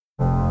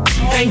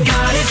Thank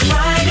God it's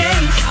Friday.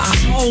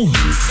 Oh,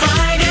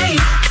 Friday.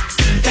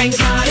 Thank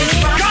God it's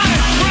Friday. God,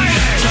 it's Friday.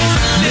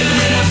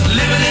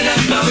 Living it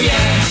up, oh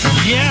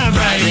yeah. Yeah,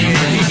 Friday.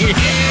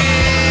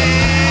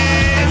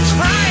 It's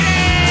Friday.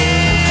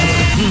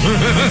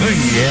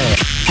 Yeah.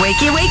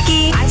 Wakey,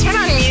 wakey. I turn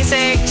on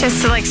music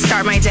just to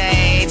start my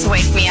day, to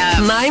wake me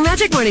up. My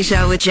Magic Morning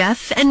Show with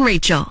Jeff and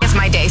Rachel. It's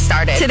my day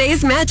started.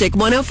 Today's Magic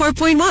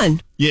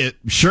 104.1. Yeah,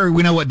 sure.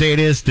 We know what day it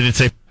is. Did it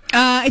say?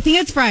 I think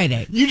it's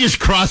Friday. You just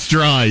crossed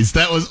your eyes.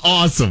 That was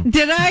awesome.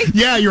 Did I?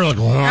 Yeah, you're like,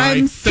 all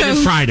right.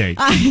 It's Friday.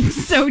 I'm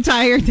so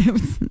tired.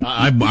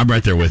 I'm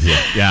right there with you.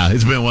 Yeah,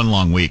 it's been one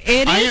long week.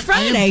 It is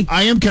Friday.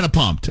 I am kind of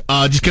pumped.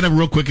 Just kind of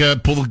real quick,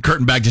 pull the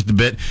curtain back just a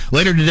bit.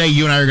 Later today,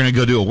 you and I are going to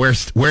go do a Where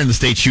in the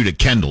State shoot at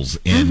Kendall's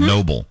in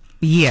Noble.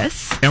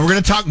 Yes. And we're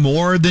going to talk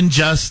more than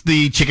just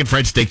the chicken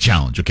fried steak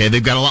challenge, okay?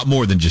 They've got a lot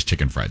more than just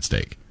chicken fried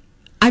steak.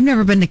 I've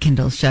never been to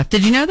Kendall's, Chef.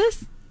 Did you know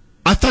this?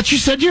 I thought you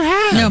said you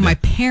had. No, my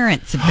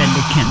parents have been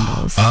to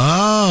Kendall's.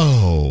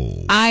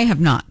 Oh. I have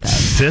not, though.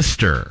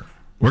 Sister.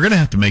 We're going to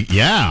have to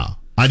yeah.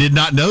 I did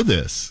not know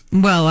this.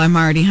 Well, I'm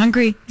already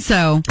hungry,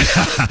 so.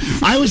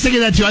 I was thinking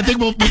that, too. I think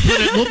we'll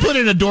put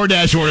in a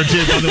DoorDash order,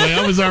 too, by the way.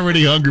 I was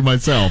already hungry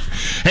myself.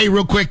 Hey,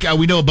 real quick,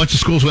 we know a bunch of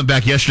schools went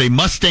back yesterday.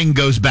 Mustang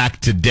goes back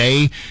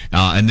today,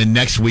 and then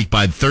next week,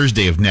 by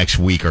Thursday of next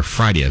week, or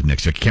Friday of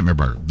next week, I can't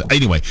remember.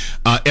 Anyway,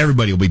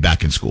 everybody will be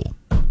back in school.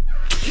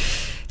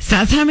 It's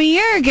that time of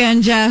year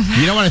again, Jeff.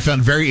 You know what I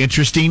found very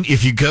interesting?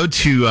 If you go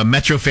to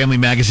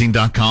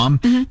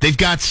metrofamilymagazine.com, they've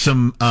got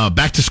some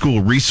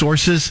back-to-school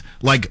resources,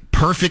 like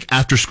perfect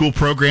after-school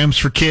programs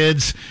for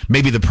kids,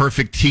 maybe the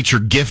perfect teacher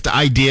gift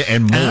idea,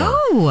 and more.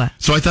 Oh.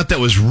 So I thought that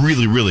was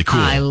really, really cool.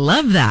 I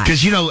love that.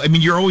 Because,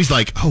 you're always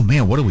like, oh,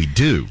 man, what do we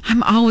do?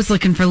 I'm always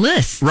looking for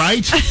lists.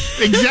 Right?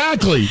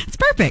 Exactly. It's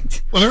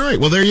perfect. Well, all right.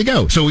 Well, there you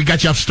go. So we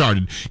got you off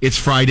started. It's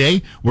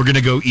Friday. We're going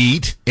to go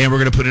eat, and we're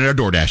going to put in our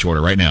DoorDash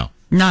order right now.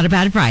 Not a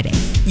bad Friday.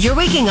 You're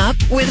waking up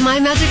with My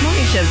Magic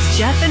Morning Show's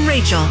Jeff and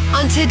Rachel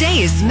on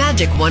today's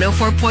Magic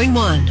 104.1.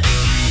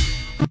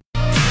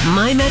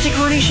 My Magic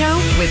Morning Show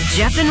with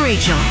Jeff and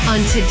Rachel on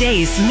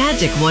today's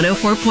Magic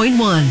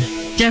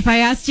 104.1. Jeff, I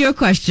asked you a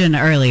question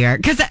earlier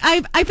because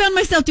I found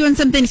myself doing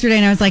some things today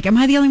and I was like, am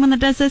I the only one that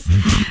does this?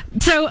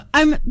 So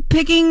I'm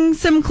picking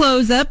some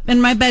clothes up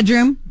in my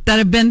bedroom that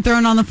have been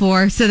thrown on the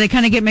floor. So they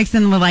kind of get mixed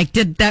in with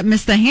did that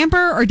miss the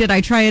hamper or did I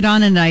try it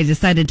on and I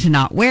decided to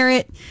not wear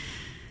it?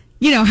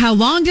 How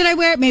long did I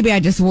wear it? Maybe I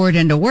just wore it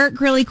into work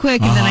really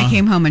quick and then I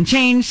came home and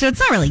changed. So it's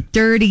not really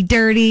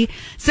dirty.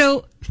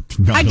 So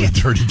I do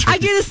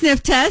the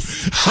sniff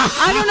test.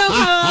 I don't know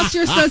how else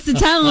you're supposed to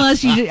tell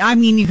unless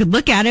you could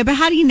look at it, but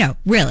how do you know?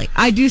 Really?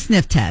 I do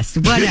sniff test.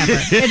 Whatever.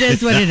 It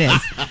is what it is.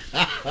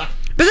 But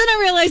then I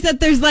realized that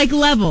there's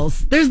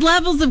levels. There's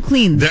levels of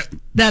clean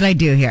that I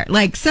do here.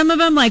 Some of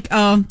them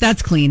oh,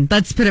 that's clean.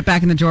 Let's put it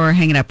back in the drawer,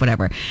 hang it up,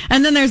 whatever.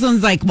 And then there's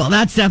ones well,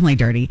 that's definitely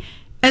dirty.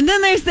 And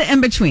then there's the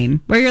in-between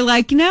where you're if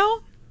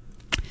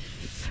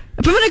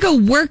I'm going to go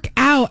work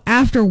out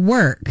after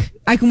work,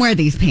 I can wear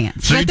these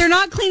pants. So they're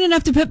not clean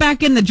enough to put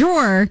back in the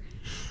drawer,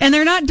 and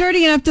they're not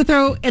dirty enough to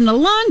throw in the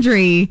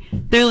laundry.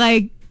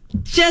 They're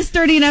just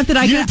dirty enough that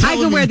I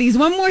can wear these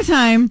one more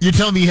time. You're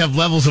telling me you have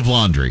levels of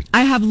laundry?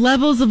 I have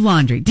levels of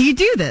laundry. Do you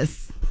do this?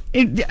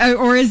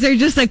 Or is there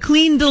just a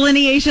clean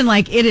delineation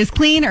it is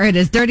clean or it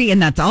is dirty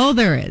and that's all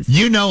there is?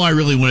 I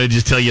really want to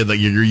just tell you that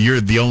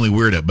you're the only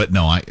weirdo, but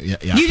no, you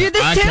do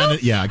this too?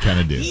 I kind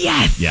of do.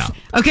 Yes. Yeah.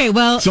 Okay,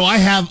 well. So I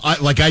have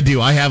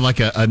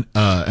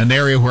an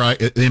area where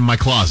in my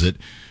closet.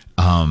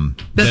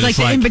 That's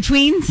the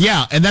in-betweens?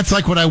 Yeah, and that's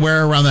what I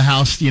wear around the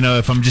house,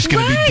 if I'm just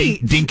going to be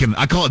dinking.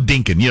 I call it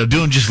dinking,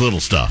 doing just little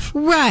stuff.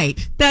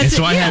 Right.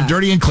 I have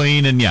dirty and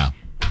clean and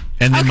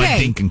and then my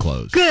dinking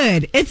clothes.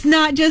 Good. It's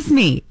not just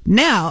me.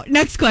 Now,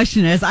 next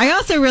question is, I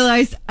also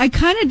realized I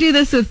kind of do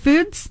this with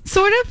foods,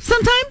 sort of,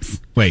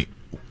 sometimes. Wait,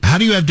 how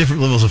do you have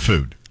different levels of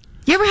food?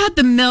 You ever had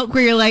the milk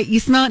where you're you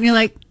smell it and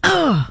you're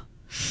oh,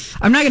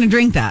 I'm not going to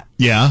drink that.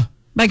 Yeah.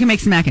 But I can make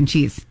some mac and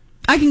cheese.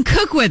 I can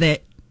cook with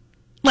it.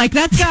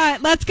 That's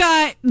got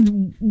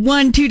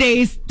 1-2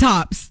 days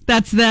tops.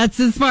 That's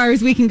as far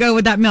as we can go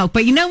with that milk.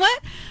 But you know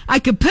what? I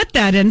could put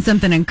that in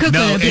something and cook it.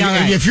 It'd be all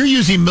right. If you're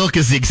using milk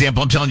as the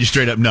example, I'm telling you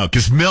straight up no.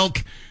 Because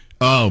milk,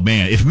 oh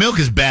man, if milk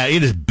is bad,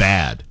 it is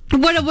bad.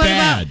 What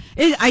about?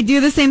 I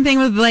do the same thing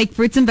with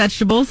fruits and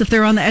vegetables. If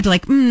they're on the edge, I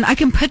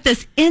can put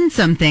this in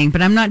something,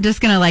 but I'm not just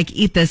gonna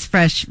eat this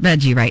fresh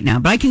veggie right now.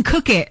 But I can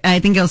cook it.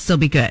 I think it'll still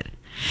be good.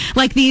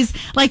 These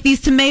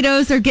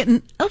tomatoes are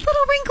getting a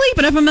little wrinkly,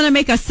 but if I'm going to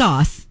make a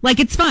sauce,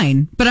 it's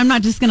fine. But I'm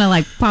not just going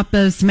to pop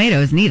those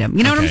tomatoes and eat them.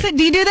 You know what I'm saying?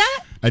 Do you do that?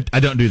 I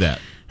don't do that.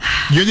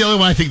 You're the only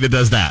one I think that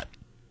does that.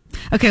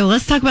 Okay, well,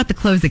 let's talk about the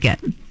clothes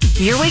again.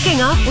 You're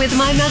waking up with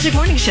My Magic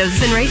Morning Show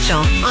with and Rachel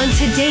on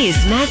today's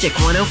Magic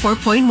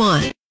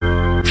 104.1.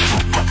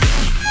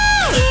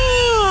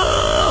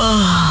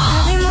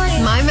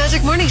 My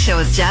Magic Morning Show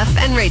with Jeff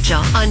and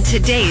Rachel on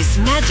today's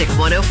Magic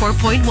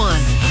 104.1.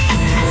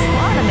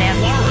 Florida man.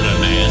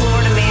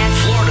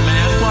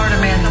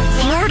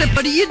 Florida,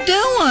 what are you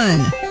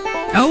doing?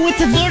 Oh,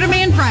 it's a Florida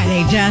Man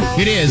Friday, Jeff.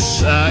 It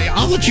is.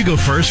 I'll let you go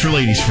first for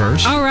ladies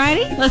first.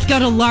 Alrighty, let's go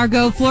to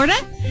Largo, Florida.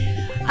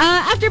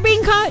 After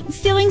being caught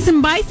stealing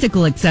some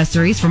bicycle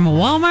accessories from a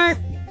Walmart,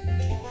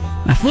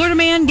 a Florida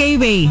man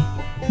gave a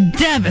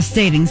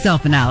devastating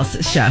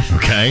self-analysis, Chef.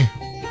 Okay.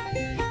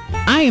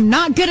 I am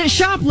not good at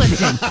shoplifting,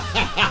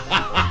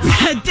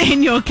 said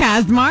Daniel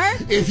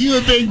Kazmar. If you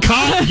have been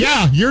caught,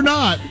 yeah, you're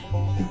not.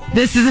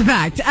 This is a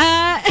fact.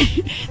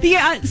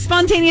 The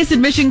spontaneous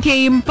admission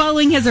came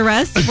following his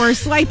arrest for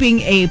swiping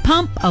a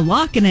pump, a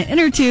lock, and an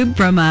inner tube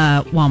from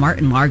a Walmart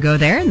in Largo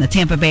there in the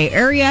Tampa Bay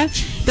area.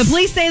 The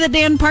police say that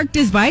Dan parked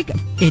his bike.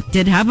 It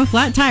did have a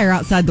flat tire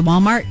outside the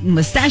Walmart and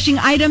was stashing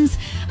items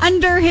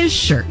under his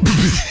shirt.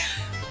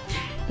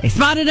 They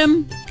spotted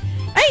him.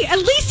 Hey, at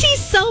least he's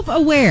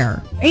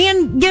self-aware.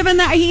 And given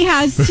that he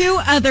has 2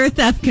 other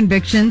theft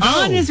convictions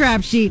on his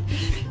rap sheet,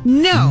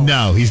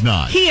 no, he's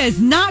not. He is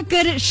not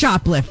good at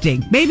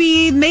shoplifting.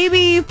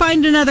 Maybe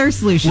find another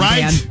solution, Right?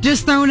 Dan.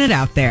 Just throwing it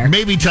out there.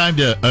 Maybe time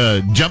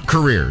to jump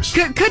careers.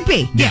 Could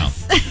be, Yeah.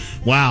 yes.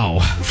 Wow.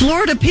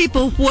 Florida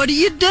people, what are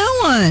you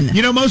doing?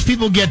 You know, most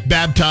people get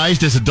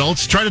baptized as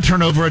adults, try to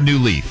turn over a new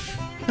leaf.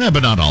 But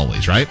not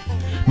always, right?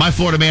 My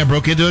Florida man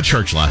broke into a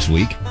church last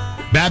week,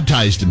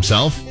 baptized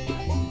himself,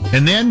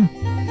 and then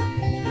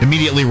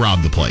immediately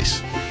robbed the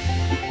place.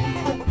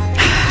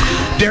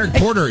 Derek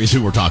Porter is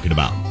who we're talking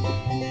about.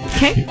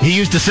 Okay. He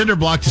used a cinder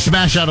block to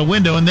smash out a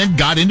window and then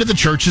got into the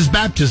church's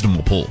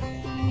baptismal pool.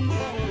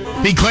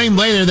 He claimed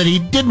later that he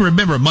didn't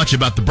remember much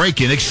about the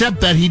break-in,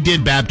 except that he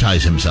did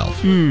baptize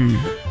himself.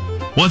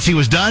 Once he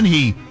was done,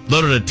 he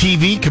loaded a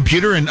TV,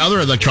 computer, and other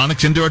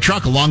electronics into a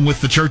truck along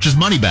with the church's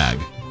money bag.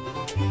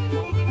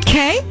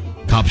 Okay.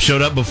 Cops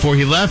showed up before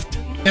he left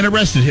and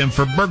arrested him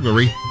for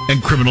burglary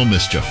and criminal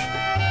mischief.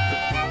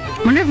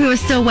 Wonder if he was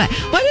still wet.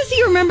 Why does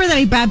he remember that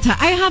he baptized?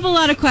 I have a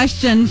lot of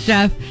questions,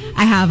 Chef.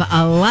 I have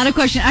a lot of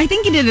questions. I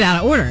think he did it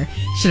out of order.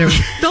 Should have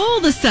stole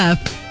the stuff,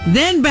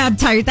 then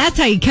baptized. That's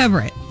how you cover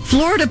it.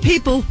 Florida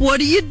people, what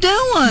are you doing?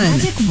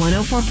 Magic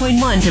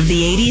 104.1 of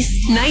the 80s,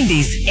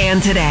 90s,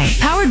 and today.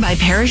 Powered by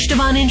Parish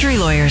Devon Injury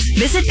Lawyers.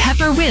 Visit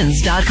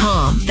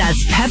pepperwinds.com.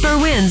 That's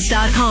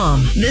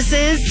pepperwinds.com. This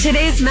is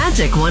today's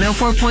Magic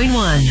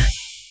 104.1.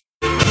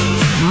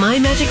 My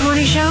Magic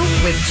Morning Show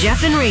with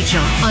Jeff and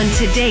Rachel on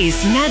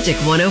today's Magic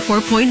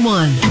 104.1. Florida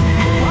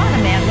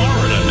man.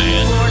 Florida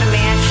man. Florida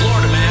man.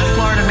 Florida man.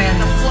 Florida man.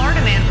 The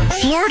Florida man.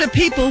 Florida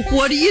people,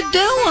 what are you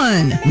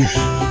doing?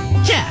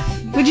 Jeff,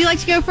 would you like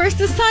to go first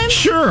this time?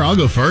 Sure, I'll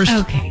go first.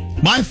 Okay.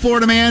 My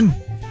Florida man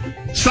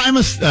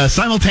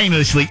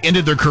simultaneously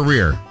ended their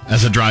career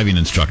as a driving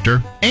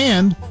instructor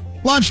and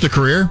launched a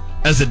career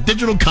as a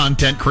digital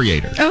content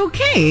creator.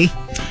 Okay.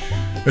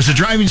 There's a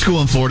driving school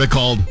in Florida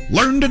called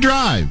Learn to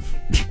Drive.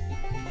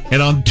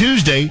 And on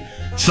Tuesday,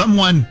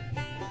 someone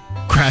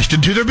crashed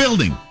into their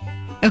building.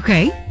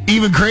 Okay.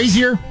 Even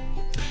crazier,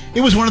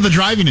 it was one of the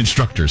driving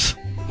instructors.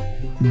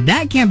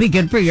 That can't be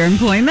good for your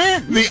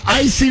employment. The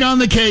icing on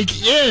the cake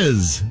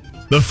is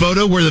the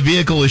photo where the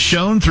vehicle is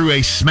shown through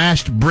a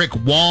smashed brick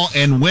wall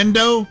and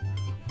window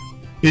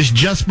is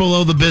just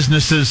below the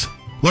business's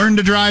Learn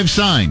to Drive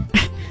sign.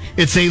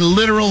 It's a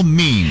literal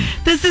meme.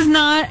 This is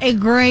not a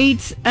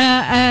great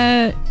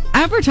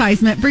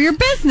advertisement for your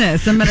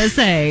business, I'm going to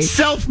say.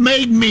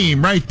 Self-made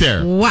meme right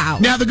there. Wow.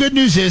 Now, the good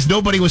news is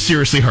nobody was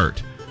seriously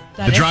hurt.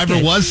 That The is driver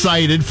good. was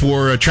cited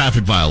for a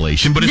traffic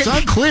violation, but it's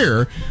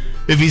unclear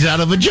if he's out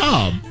of a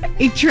job.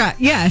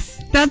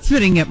 Yes, that's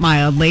putting it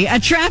mildly. A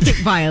traffic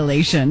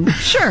violation.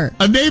 Sure.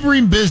 A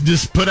neighboring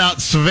business put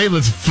out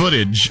surveillance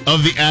footage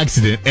of the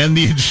accident, and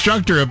the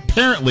instructor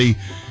apparently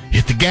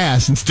hit the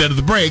gas instead of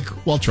the brake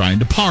while trying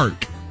to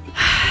park.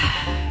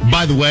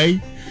 By the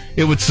way,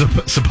 it was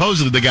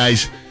supposedly the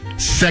guy's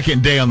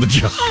second day on the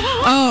job.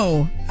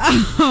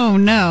 Oh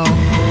no.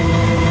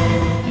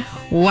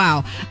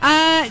 Wow.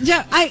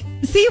 Jeff, I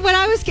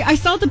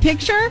saw the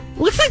picture.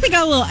 Looks like they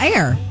got a little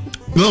air.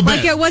 A little bit.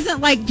 Like it wasn't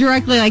like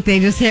directly like they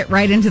just hit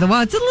right into the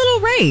wall. It's a little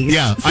raised.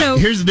 Yeah. So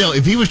Here's the deal.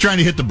 If he was trying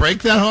to hit the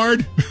brake that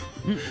hard,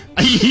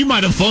 he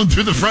might have flown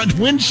through the front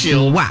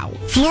windshield. wow.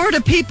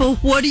 Florida people,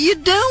 what are you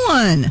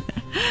doing?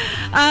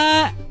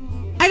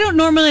 I don't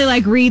normally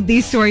read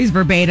these stories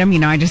verbatim.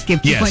 I just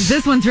give 2 Yes. points.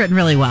 This one's written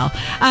really well.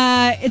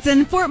 It's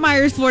in Fort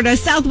Myers, Florida.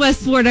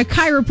 Southwest Florida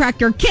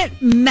chiropractor Kit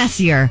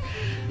Messier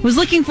was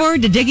looking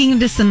forward to digging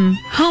into some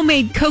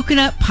homemade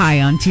coconut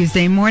pie on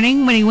Tuesday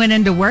morning when he went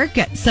into work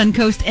at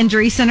Suncoast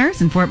Injury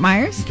Centers in Fort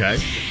Myers. Okay.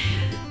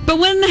 But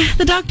when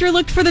the doctor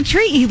looked for the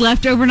treat he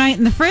left overnight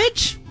in the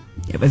fridge,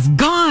 it was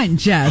gone,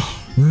 Jeff,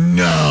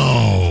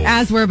 No.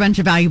 as were a bunch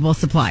of valuable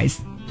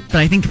supplies. But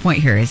I think the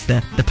point here is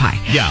the pie.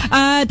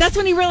 Yeah. That's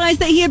when he realized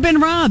that he had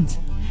been robbed.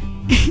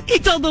 He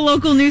told the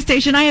local news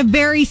station, "I have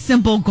very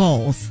simple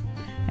goals.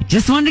 I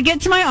just wanted to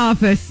get to my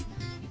office,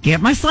 get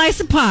my slice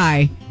of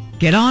pie,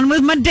 get on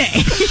with my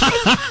day."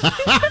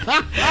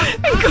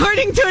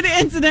 According to an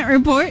incident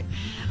report,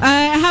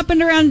 it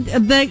happened around,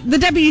 the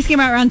deputies came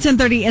out around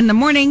 10:30 in the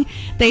morning.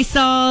 They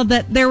saw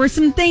that there were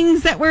some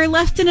things that were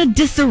left in a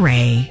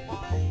disarray.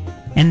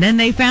 And then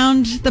they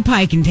found the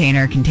pie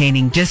container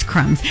containing just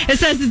crumbs. It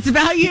says it's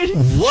valued.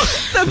 What?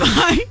 The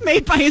pie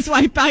made by his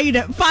wife, valued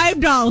at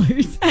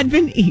 $5, had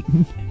been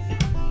eaten.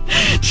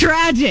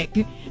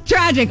 Tragic.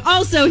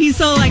 Also, he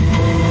sold like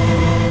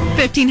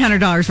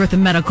 $1,500 worth of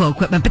medical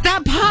equipment. But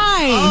that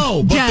pie.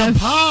 Oh, but Jeff, the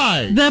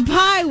pie. The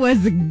pie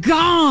was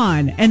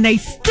gone. And they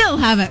still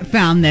haven't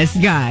found this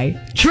guy.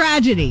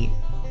 Tragedy.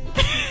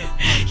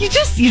 You're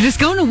just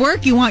going to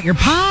work. You want your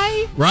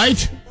pie?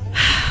 Right?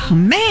 Oh,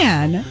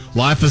 man.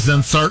 Life is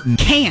uncertain.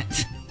 He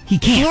can't.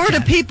 Florida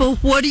Jeff. people,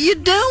 what are you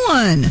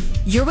doing?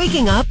 You're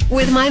waking up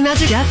with My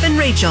Magic Jeff and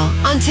Rachael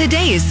on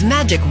today's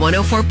Magic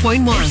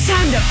 104.1. It's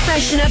time to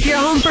freshen up your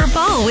home for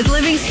fall with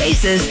Living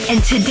Spaces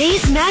and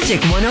today's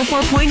Magic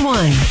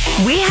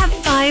 104.1. We have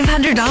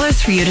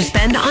 $500 for you to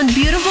spend on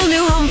beautiful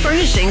new home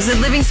furnishings at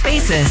Living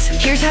Spaces.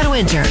 Here's how to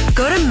enter.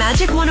 Go to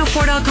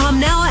magic104.com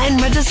now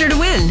and register to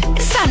win.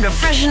 It's time to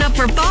freshen up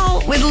for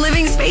fall with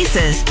Living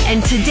Spaces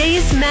and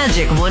today's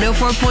Magic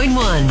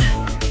 104.1.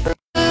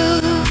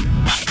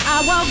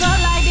 I woke up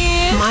like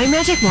this. My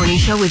Magic Morning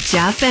Show with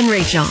Jeff and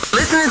Rachael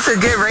Listening to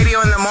good radio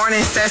in the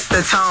morning sets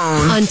the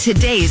tone. on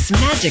today's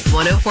Magic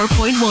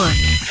 104.1.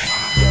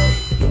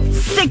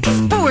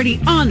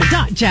 6:40 on the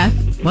dot, Jeff.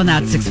 Well, now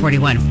it's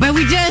 6:41, but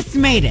we just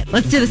made it.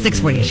 Let's do the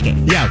 6:40-ish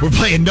game. Yeah, we're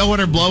playing Know It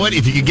or Blow It.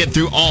 If you can get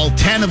through all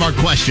 10 of our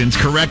questions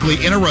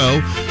correctly in a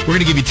row, we're going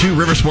to give you 2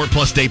 River Sport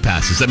Plus day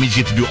passes. That means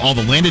you get to do all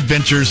the land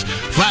adventures,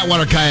 flat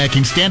water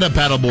kayaking, stand-up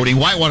paddleboarding,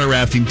 whitewater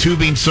rafting,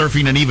 tubing,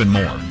 surfing, and even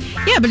more.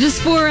 Yeah, but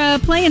just for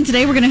playing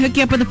today, we're going to hook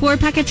you up with a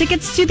 4-pack of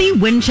tickets to the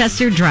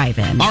Winchester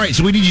Drive-In. All right,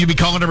 so we need you to be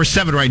calling number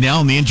 7 right now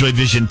on the Enjoy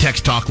Vision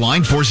text talk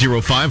line,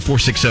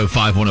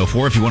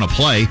 405-460-5104 if you want to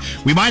play.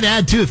 We might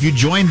add, too, if you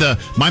join the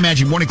My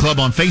Magic Morning Club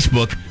on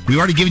Facebook, we've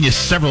already given you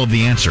several of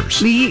the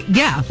answers.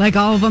 Yeah, like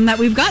all of them that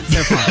we've got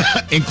so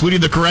far.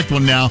 Including the correct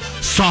one now,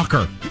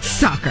 soccer.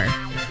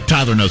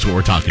 Tyler knows what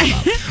we're talking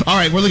about. All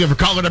right, we're looking for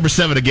caller number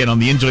 7 again on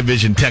the Enjoy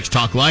Vision text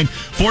talk line,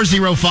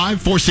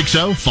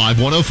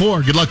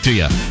 405-460-5104. Good luck to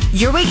you.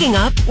 You're waking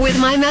up with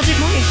My Magic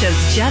Morning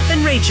Show's Jeff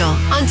and Rachael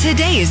on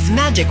today's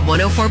Magic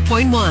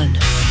 104.1.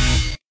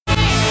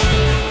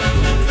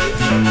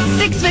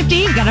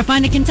 6:50, you've got to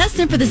find a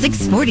contestant for the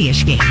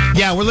 6:40-ish game.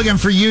 Yeah, we're looking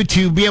for you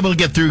to be able to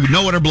get through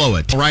Know It or Blow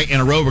It. All right, in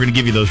a row, we're going to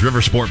give you those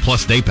River Sport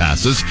Plus day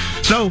passes.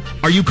 So,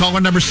 are you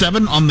caller number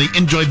 7 on the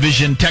Enjoy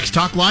Vision text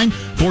talk line,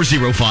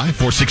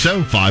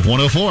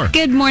 405-460-5104?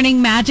 Good morning,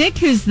 Magic.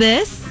 Who's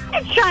this?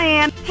 It's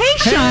Cheyenne. Hey,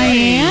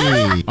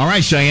 Cheyenne. Hey. All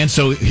right, Cheyenne,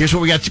 so here's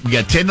what we got. We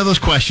got 10 of those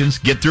questions.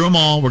 Get through them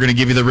all. We're going to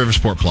give you the River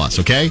Sport Plus,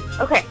 okay?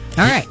 Okay.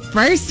 All right,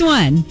 first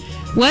one.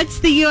 What's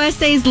the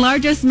USA's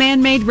largest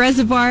man-made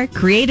reservoir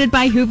created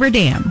by Hoover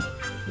Dam?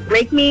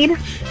 Lake Mead.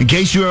 In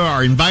case you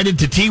are invited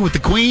to tea with the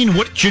Queen,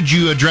 what should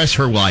you address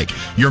her like?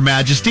 Your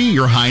Majesty,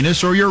 Your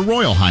Highness, or Your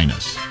Royal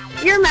Highness?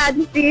 Your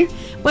Majesty.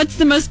 What's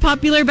the most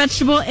popular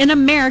vegetable in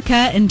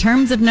America in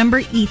terms of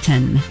number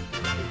eaten?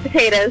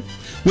 Potatoes.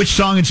 Which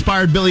song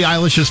inspired Billie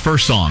Eilish's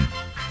first song?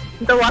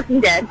 The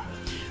Walking Dead.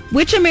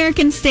 Which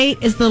American state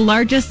is the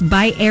largest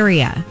by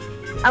area?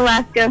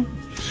 Alaska.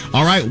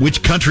 All right,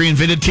 which country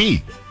invented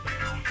tea?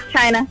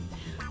 China.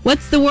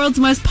 What's the world's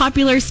most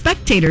popular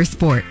spectator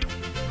sport?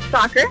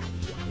 Soccer.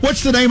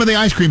 What's the name of the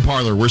ice cream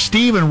parlor where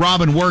Steve and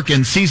Robin work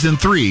in season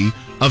 3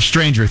 of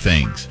Stranger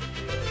Things?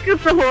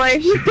 Scoops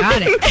Ahoy.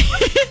 Got it.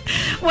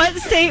 What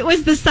state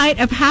was the site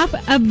of half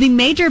of the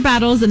major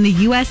battles in the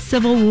U.S.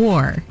 Civil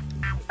War?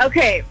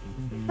 Okay,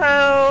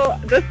 so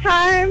this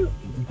time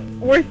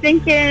we're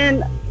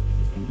thinking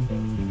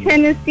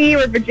Tennessee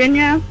or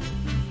Virginia.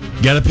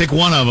 Got to pick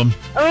one of them.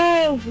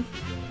 Oh,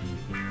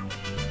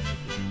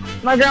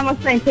 my grandma's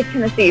saying pick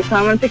Tennessee, so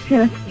I'm going to pick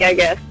Tennessee, I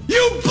guess.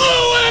 You blew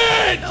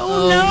it!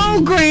 Oh,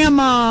 no,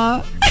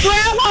 Grandma.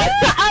 Grandma's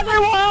the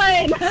other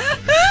one!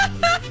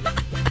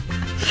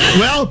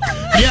 Well,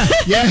 yeah,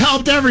 you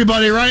helped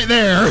everybody right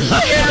there.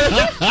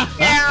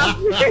 Yeah.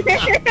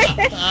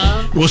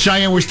 Well,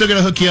 Cheyenne, we're still going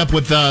to hook you up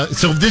with,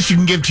 so this you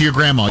can give to your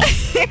grandma.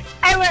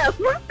 I will.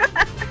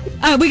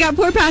 We got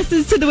 4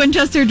 passes to the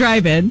Winchester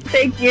Drive-In.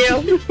 Thank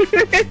you.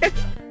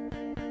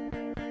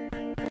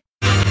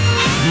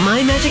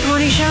 My Magic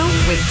Morning Show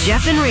with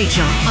Jeff and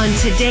Rachael on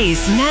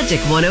today's Magic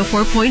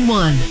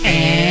 104.1.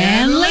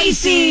 And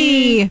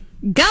Lacey.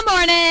 Good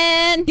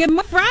morning. Good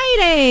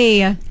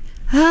Friday.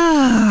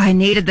 Oh, I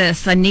needed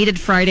this. I needed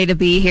Friday to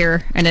be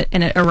here, and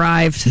it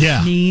arrived.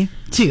 Yeah. Me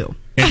too.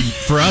 And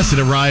for us, it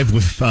arrived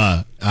with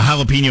a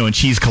jalapeno and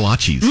cheese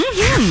kolaches.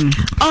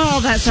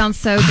 Oh, that sounds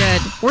so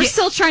good. We're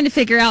still trying to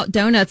figure out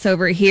donuts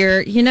over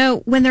here. You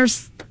know, when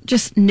there's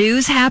just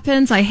news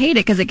happens, I hate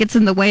it because it gets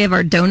in the way of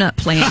our donut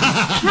plans.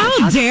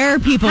 How dare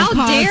people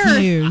cause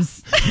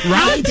news?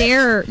 How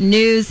dare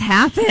news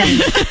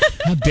happen?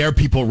 How dare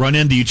people run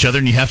into each other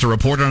and you have to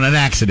report on an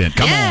accident?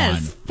 Come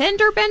on.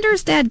 Fender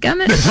benders,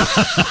 dadgummit.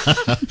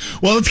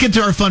 Well, let's get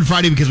to our Fun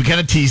Friday because we kind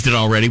of teased it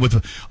already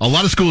with a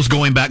lot of schools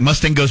going back.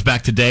 Mustang goes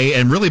back today,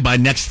 and really by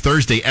next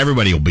Thursday,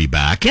 everybody will be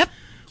back. Yep.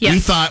 Yes. We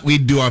thought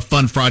we'd do our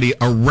Fun Friday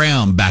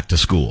around back to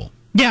school.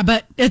 Yeah,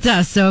 but it's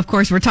us. So, of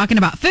course, we're talking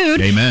about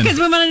food. Amen. Because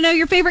we want to know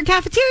your favorite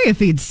cafeteria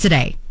foods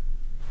today.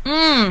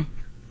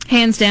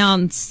 Hands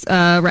down,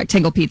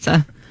 rectangle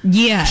pizza.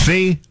 Yeah.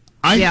 See?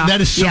 That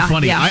is so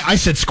funny. Yeah. I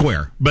said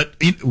square, but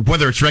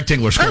whether it's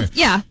rectangle or square.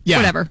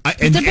 Whatever.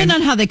 Depending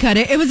on how they cut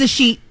it. It was a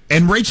sheet.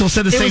 And Rachel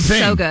said the same was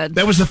thing. so good.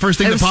 That was the first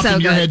thing that popped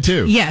in your head,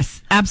 too.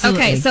 Yes,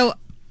 absolutely. Okay, so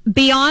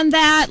beyond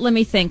that, let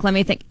me think.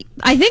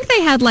 I think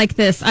they had like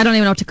this, I don't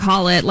even know what to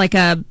call it, like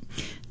a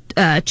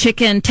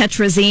chicken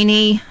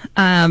tetrazzini,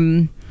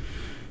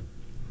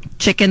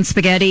 chicken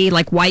spaghetti,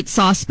 like white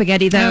sauce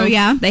spaghetti, though. Oh,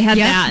 yeah. They had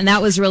that, and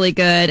that was really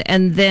good.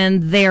 And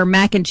then their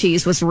mac and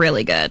cheese was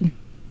really good.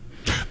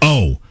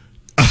 Oh,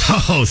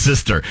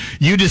 sister.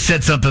 You just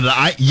said something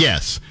that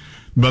yes.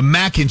 But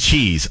mac and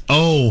cheese,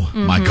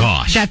 my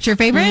gosh. That's your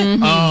favorite?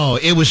 Mm-hmm. Oh,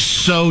 it was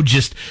so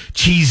just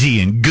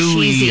cheesy and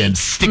gooey and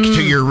stick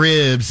to your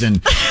ribs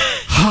and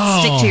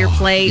stick to your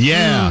plate.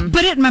 Yeah.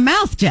 Put it in my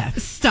mouth, Jeff.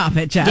 Stop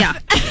it, Jeff. Yeah.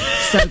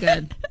 So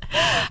good.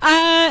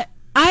 I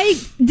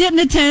didn't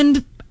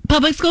attend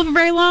public school for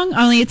very long.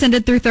 I only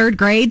attended through third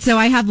grade, so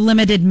I have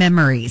limited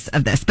memories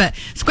of this. But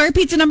square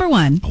pizza number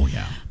one. Oh,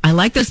 yeah. I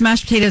like those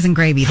mashed potatoes and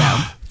gravy, though.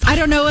 I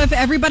don't know if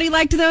everybody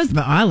liked those,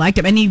 but I liked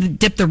them. And you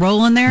dip the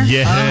roll in there.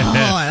 Yeah. Oh,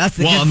 that's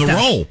the good and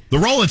stuff. the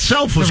roll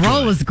itself was The roll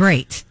good. was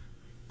great.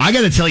 I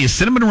got to tell you,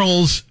 cinnamon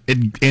rolls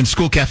in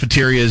school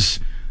cafeterias,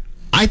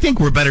 I think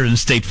were better than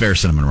state fair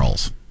cinnamon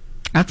rolls.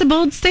 That's a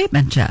bold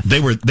statement, Jeff. They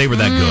were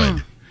that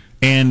good.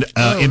 And in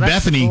that's a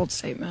Bethany, bold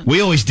statement.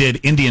 we always did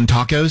Indian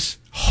tacos.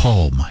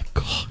 Oh, my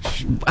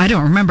gosh. I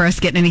don't remember us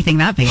getting anything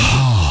that fancy.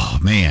 Oh,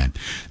 man.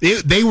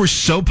 They were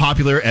so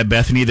popular at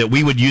Bethany that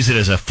we would use it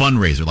as a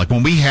fundraiser. Like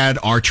when we had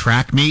our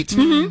track meet,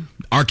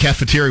 our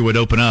cafeteria would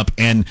open up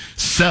and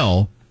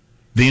sell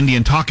the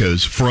Indian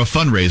tacos for a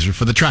fundraiser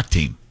for the track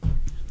team.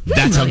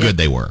 That's how good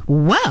they were.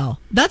 Well,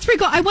 that's pretty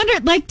cool. I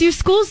wonder, do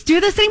schools do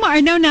this anymore? I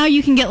know now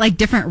you can get,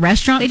 different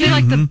restaurant They do food.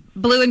 like the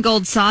blue and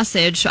gold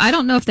sausage. I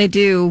don't know if they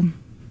do.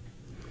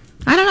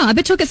 I don't know. I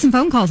bet you'll get some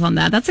phone calls on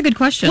that. That's a good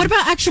question. What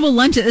about actual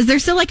lunches? Is there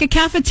still a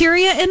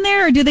cafeteria in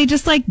there, or do they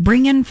just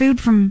bring in food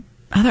from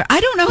other?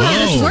 I don't know how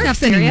this works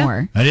Cafeteria.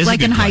 anymore. That is a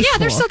good in high question. Yeah, school.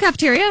 there's still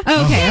cafeteria.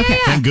 Oh, okay.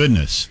 Thank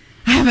goodness.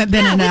 I haven't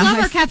been Yeah, in we a love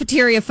high our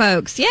cafeteria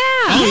folks. Yeah.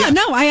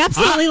 No, I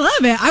absolutely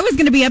love it. I was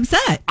going to be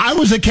upset. I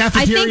was a I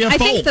cafeteria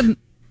think folk.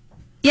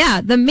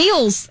 the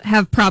meals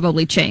have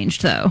probably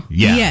changed though.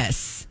 Yeah.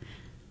 Yes.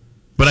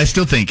 But I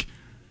still think,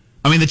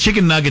 the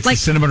chicken nuggets, the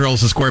cinnamon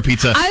rolls, the square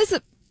pizza.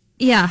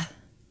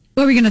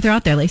 What were we going to throw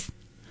out there, Lise?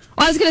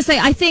 Well, I was going to say,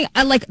 I think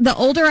the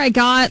older I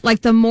got,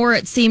 the more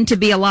it seemed to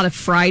be a lot of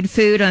fried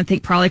food. And I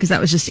think probably because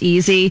that was just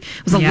easy.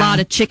 It was a lot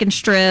of chicken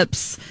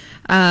strips,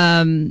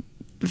 French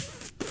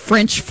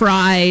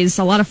fries,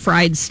 a lot of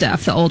fried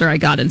stuff the older I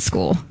got in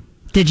school.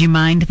 Did you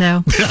mind,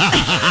 though?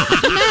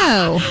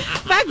 No.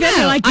 Back then,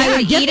 they're like, I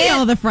would give eat me it,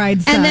 all the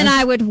fried stuff. and then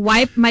I would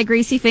wipe my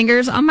greasy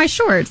fingers on my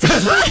shorts.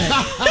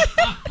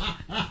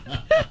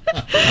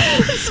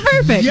 It's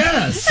perfect.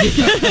 Yes.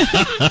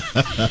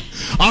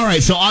 All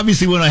right. So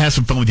obviously we want to have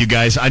some fun with you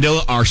guys. I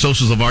know our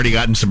socials have already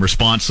gotten some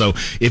response. So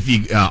if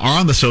you are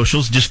on the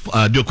socials, just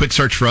do a quick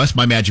search for us,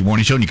 My Magic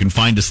Morning Show, and you can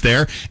find us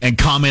there and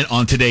comment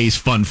on today's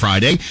Fun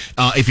Friday.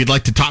 If you'd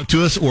like to talk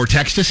to us or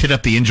text us, hit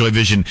up the Enjoy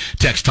Vision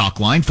text talk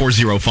line,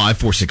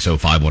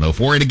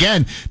 405-460-5104. And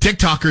again,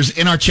 TikTokers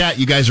in our chat,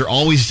 you guys are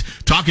always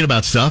talking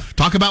about stuff.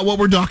 Talk about what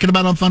we're talking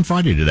about on Fun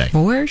Friday today.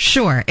 For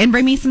sure. And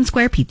bring me some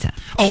square pizza.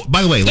 Oh,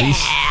 by the way,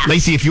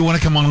 Lacey, if you want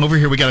to come on over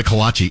here, we got a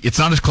kolache. It's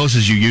not as close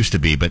as you used to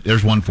be, but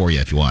there's one for you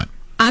if you want.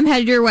 I'm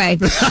headed your way.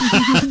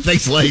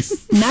 Thanks,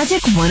 Lace.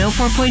 Magic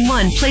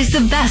 104.1 plays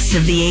the best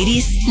of the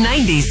 80s,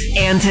 90s,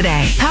 and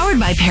today. Powered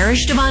by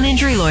Parish Devon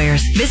Injury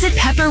Lawyers. Visit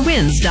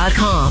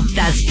pepperwinds.com.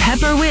 That's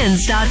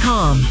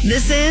pepperwinds.com.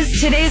 This is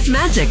today's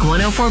Magic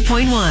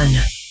 104.1.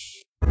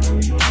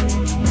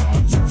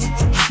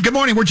 Good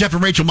morning. We're Jeff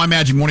and Rachel, My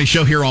Magic Morning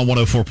Show here on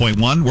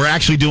 104.1. We're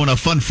actually doing a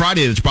Fun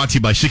Friday that's brought to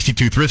you by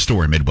 62 Thrift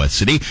Store in Midwest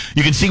City.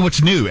 You can see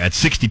what's new at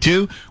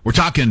 62. We're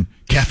talking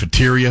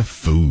cafeteria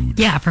food.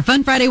 Yeah, for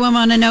Fun Friday, we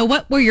want to know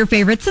what were your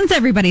favorites since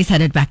everybody's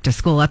headed back to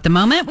school at the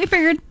moment. We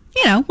figured,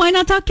 why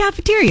not talk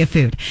cafeteria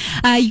food?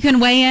 You can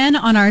weigh in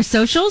on our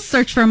socials.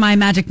 Search for My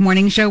Magic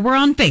Morning Show. We're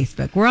on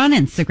Facebook. We're on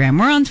Instagram.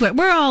 We're on Twitter.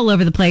 We're all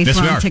over the place. Yes,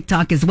 we're we on are.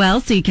 TikTok as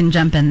well, so you can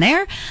jump in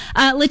there.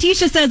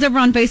 Letitia says over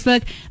on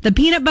Facebook, the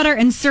peanut butter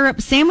and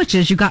syrup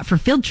sandwiches you got for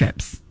field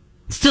trips.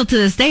 Still to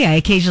this day, I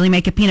occasionally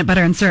make a peanut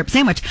butter and syrup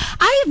sandwich.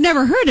 I have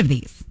never heard of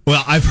these.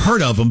 Well, I've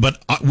heard of them,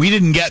 but we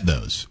didn't get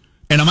those.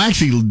 And I'm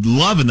actually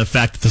loving the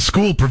fact that the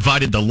school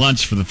provided the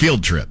lunch for the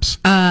field trips.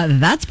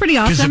 That's pretty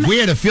Because awesome. if we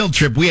had a field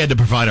trip, we had to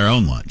provide our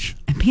own lunch.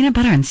 And peanut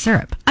butter and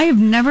syrup. I have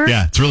never.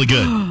 Yeah, it's really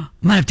good.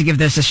 Might have to give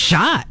this a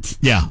shot.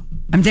 Yeah.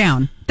 I'm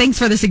down. Thanks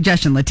for the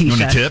suggestion, Letitia.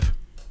 You want a tip?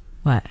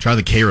 What? Try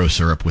the Cairo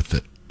syrup with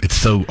it. It's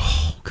so,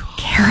 oh, God.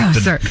 Cairo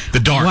syrup. The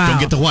dark. Wow.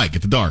 Don't get the white.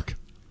 Get the dark.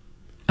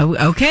 Oh,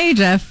 okay,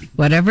 Jeff.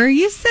 Whatever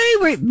you say.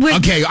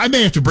 Okay, I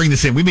may have to bring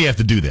this in. We may have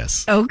to do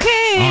this.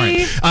 Okay. All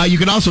right. You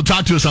can also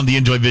talk to us on the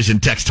Enjoy Vision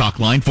text talk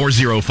line,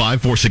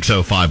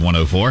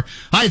 405-460-5104.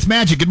 Hi, it's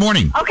Magic. Good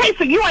morning. Okay,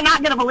 so you are not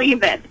going to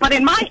believe this, but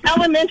in my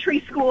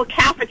elementary school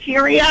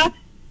cafeteria,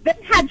 they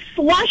had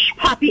slush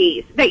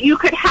puppies that you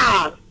could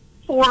have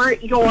for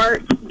your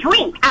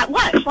drink at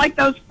lunch, like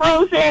those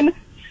frozen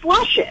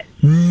slushes.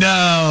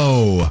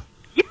 No.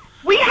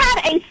 We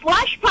had a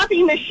slush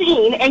puppy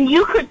machine, and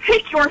you could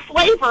pick your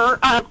flavor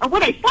of, or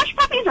what, slush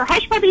puppies or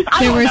hush puppies? I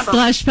There don't were remember.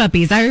 slush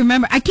puppies. I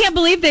remember. I can't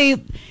believe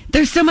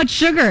there's so much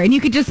sugar, and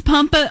you could just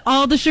pump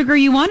all the sugar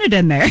you wanted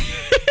in there.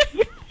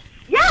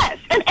 Yes,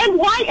 and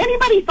why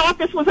anybody thought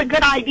this was a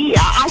good idea,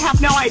 I have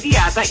no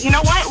idea. But you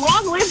know what?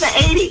 Long live the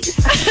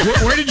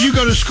 80s. Where did you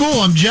go to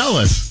school? I'm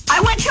jealous.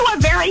 I went to a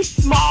very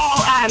small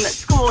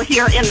school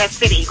here in the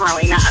city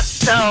growing up.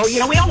 So,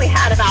 we only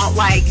had about,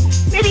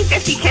 maybe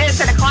 50 kids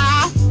in a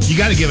class. You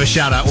got to give a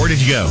shout out. Where did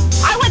you go?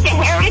 I went to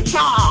Heritage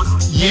Hall.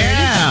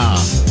 Yeah.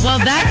 Well,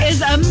 that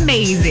is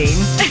amazing.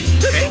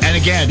 And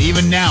again,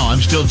 even now,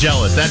 I'm still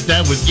jealous.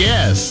 That was,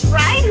 yes.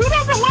 Right? Who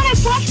doesn't want a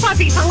slush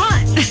puppy for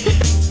lunch?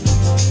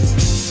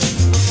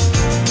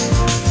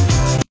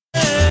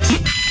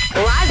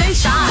 Rise and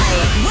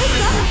shine. Wake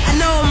up, I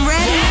know I'm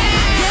ready.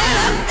 Get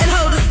up and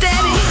hold it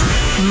steady.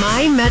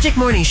 My Magic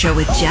Morning Show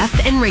with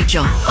Jeff and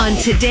Rachel on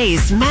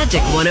today's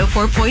Magic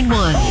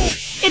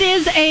 104.1. It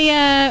is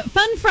a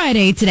fun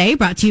Friday today,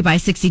 brought to you by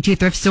 62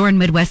 Thrift Store in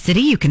Midwest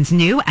City. You can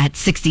new at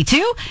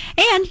 62,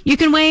 and you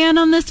can weigh in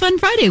on this fun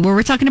Friday where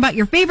we're talking about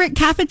your favorite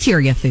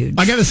cafeteria foods.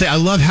 I got to say, I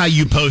love how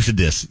you posted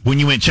this when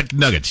you went chicken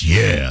nuggets.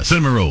 Yeah.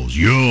 Cinnamon rolls.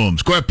 Yum.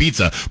 Square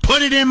pizza.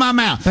 Put it in my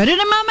mouth. Put it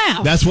in my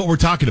mouth. That's what we're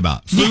talking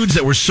about. Foods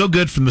that were so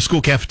good from the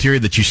school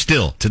cafeteria that you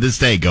still, to this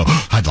day, go,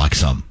 I'd like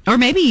some. Or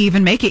maybe you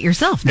even make it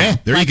yourself now. Yeah,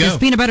 there like you go. this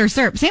peanut butter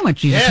syrup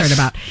sandwich you Yes. just heard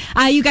about.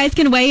 You guys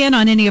can weigh in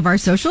on any of our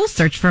socials.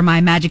 Search for My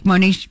Magic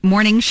Morning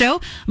Show.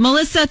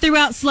 Melissa threw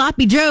out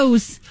Sloppy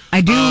Joe's.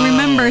 I do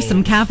remember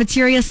some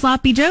cafeteria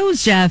Sloppy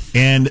Joe's, Jeff.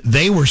 And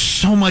they were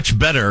so much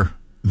better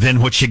than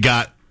what you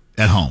got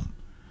at home.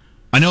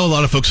 I know a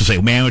lot of folks will say,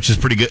 man, which is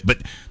pretty good, but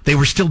they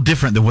were still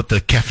different than what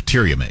the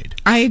cafeteria made.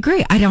 I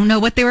agree. I don't know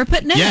what they were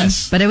putting in,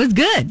 Yes. but it was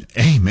good.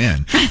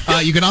 Amen.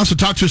 You can also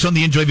talk to us on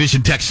the Enjoy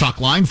Vision text talk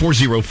line,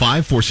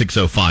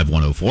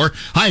 405-460-5104.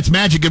 Hi, it's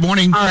Magic. Good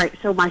morning. All right,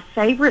 so my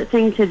favorite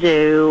thing to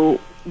do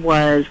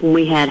was when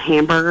we had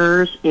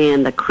hamburgers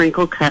and the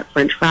crinkle cut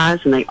french fries,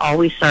 and they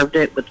always served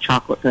it with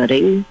chocolate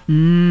pudding.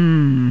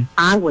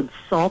 I would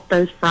salt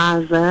those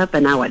fries up,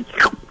 and I would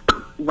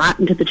right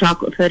into the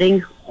chocolate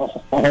pudding.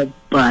 Oh,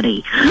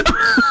 buddy.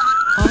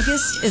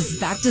 August is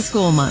back to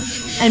school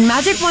month, and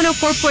Magic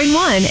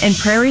 104.1 and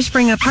Prairie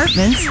Spring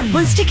Apartments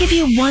wants to give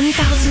you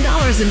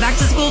 $1,000 in back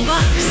to school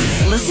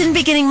bucks. Listen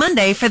beginning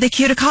Monday for the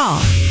cue to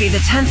call. Be the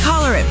 10th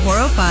caller at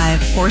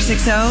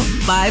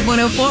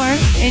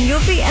 405-460-5104, and you'll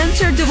be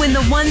entered to win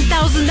the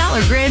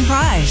 $1,000 grand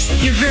prize.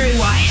 You're very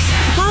wise.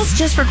 Plus,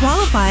 just for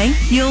qualifying,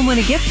 you'll win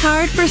a gift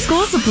card for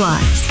school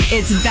supplies.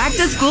 It's back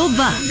to school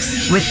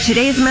bucks with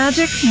today's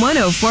Magic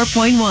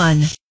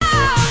 104.1.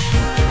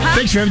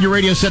 Thanks for having your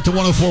radio set to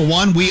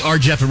 104.1. We are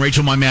Jeff and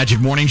Rachel, My Magic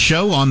Morning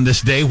Show, on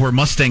this day where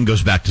Mustang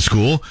goes back to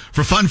school.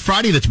 For Fun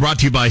Friday, that's brought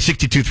to you by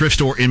 62 Thrift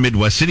Store in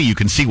Midwest City. You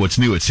can see what's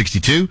new at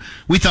 62.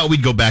 We thought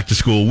we'd go back to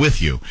school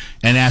with you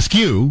and ask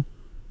you,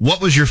 what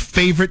was your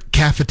favorite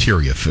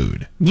cafeteria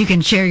food? You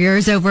can share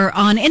yours over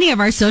on any of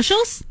our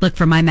socials. Look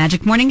for My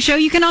Magic Morning Show.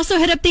 You can also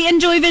hit up the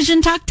Enjoy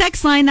Vision Talk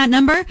text line, that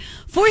number,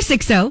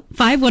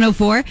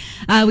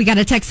 460-5104. We got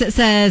a text that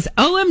says,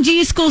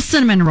 OMG school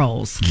cinnamon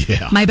rolls.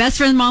 Yeah. My best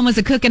friend's mom was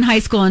a cook in high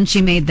school, and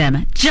she made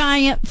them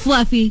giant,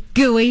 fluffy,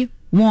 gooey,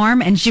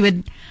 warm, and she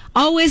would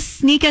always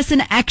sneak us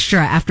an extra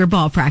after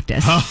ball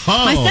practice. Oh.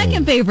 My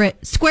second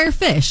favorite, square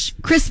fish,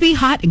 crispy,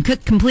 hot, and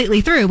cooked completely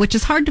through, which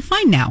is hard to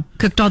find now,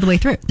 cooked all the way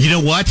through. You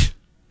know what?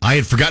 I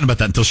had forgotten about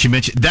that until she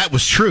mentioned that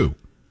was true.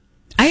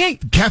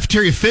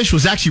 Cafeteria fish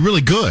was actually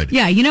really good.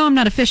 Yeah, I'm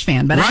not a fish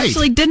fan, but I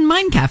actually didn't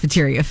mind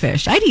cafeteria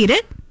fish. I'd eat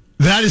it.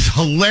 That is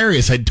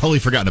hilarious. I'd totally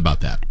forgotten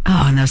about that.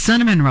 Oh, and those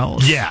cinnamon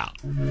rolls. Yeah.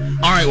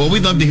 All right, well,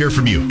 we'd love to hear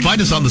from you.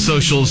 Find us on the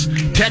socials,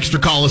 text or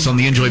call us on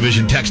the Enjoy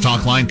Vision text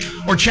talk line,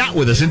 or chat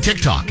with us in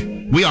TikTok.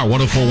 We are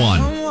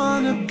 104.1.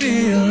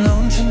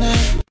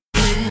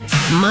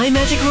 My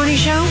Magic Morning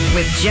Show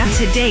with Jeff,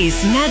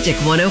 today's Magic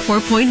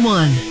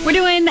 104.1. We're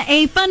doing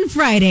a fun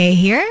Friday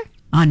here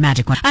on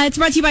Magic One. It's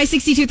brought to you by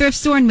 62 Thrift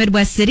Store in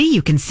Midwest City.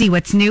 You can see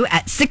what's new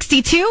at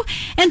 62.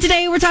 And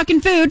today we're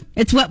talking food.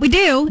 It's what we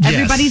do. Yes.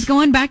 Everybody's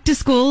going back to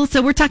school,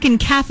 so we're talking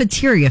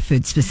cafeteria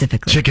food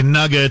specifically. Chicken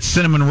nuggets,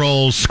 cinnamon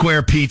rolls,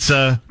 square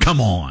pizza.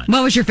 Come on.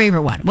 What was your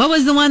favorite one? What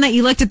was the one that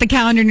you looked at the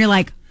calendar and you're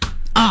like,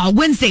 oh,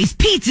 Wednesday's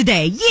pizza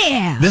day.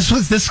 Yeah. This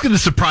is going to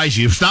surprise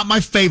you. It's not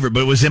my favorite,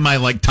 but it was in my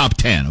top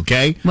 10,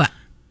 okay? What?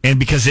 And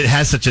because it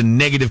has such a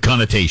negative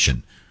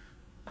connotation.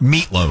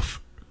 Meatloaf.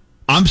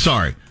 I'm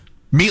sorry.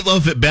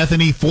 Meatloaf at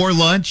Bethany for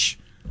lunch.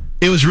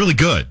 It was really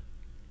good.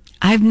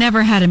 I've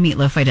never had a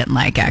meatloaf I didn't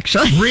like,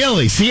 actually.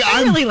 Really? See,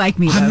 I really like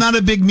meatloaf. I'm not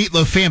a big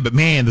meatloaf fan, but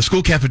man, the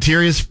school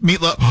cafeteria's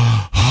meatloaf.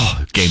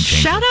 Game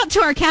changer. Shout out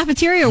to our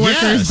cafeteria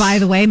workers, Yes. by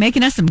the way,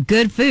 making us some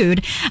good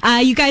food.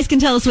 You guys can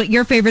tell us what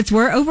your favorites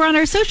were over on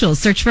our socials.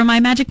 Search for My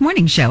Magic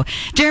Morning Show.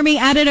 Jeremy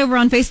added over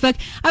on Facebook,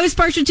 I was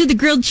partial to the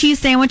grilled cheese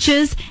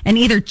sandwiches and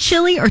either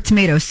chili or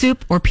tomato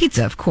soup or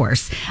pizza, of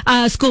course.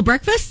 School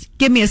breakfast,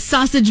 give me a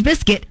sausage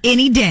biscuit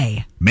any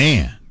day.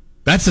 Man,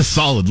 that's a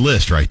solid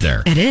list right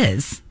there. It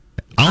is.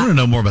 I want to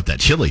know more about that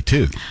chili,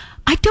 too.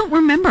 I don't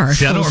remember our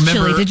See, I don't school's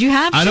remember. chili. Did you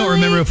have chili? I don't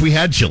remember if we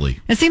had chili.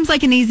 It seems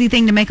like an easy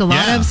thing to make a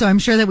lot Yeah. of, so I'm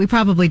sure that we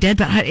probably did,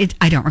 but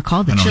I don't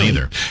recall the I don't chili.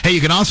 either. Hey,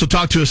 you can also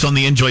talk to us on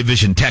the Enjoy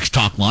Vision text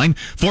talk line,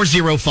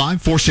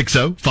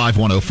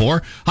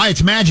 405-460-5104. Hi,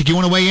 it's Magic. You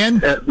want to weigh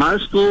in? At my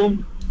school,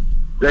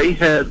 they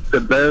had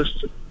the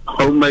best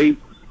homemade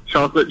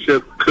chocolate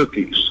chip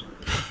cookies.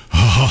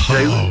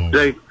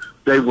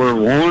 They were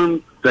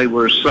warm. They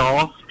were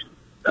soft.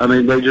 I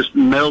mean, they just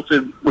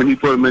melted when you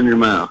put them in your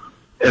mouth.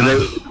 And they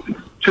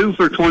 2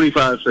 for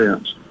 25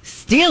 cents.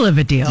 Steal of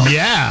a deal.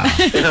 Yeah.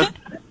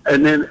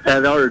 And then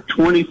at our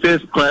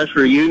 25th class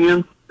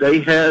reunion, they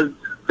had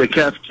the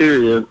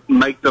cafeteria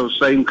make those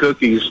same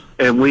cookies,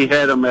 and we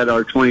had them at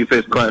our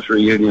 25th class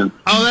reunion.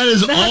 Oh, that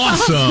is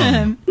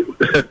awesome.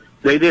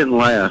 They didn't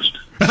last.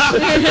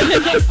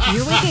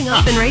 You're waking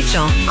up and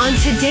Rachel on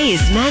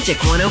today's Magic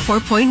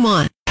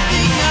 104.1.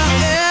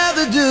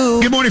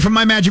 Good morning from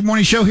My Magic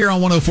Morning Show here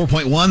on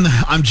 104.1.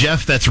 I'm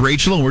Jeff, that's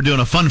Rachel, and we're doing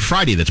a fun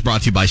Friday that's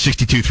brought to you by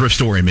 62 Thrift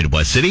Store in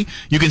Midwest City.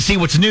 You can see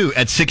what's new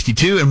at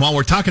 62, and while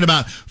we're talking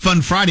about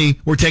Fun Friday,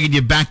 we're taking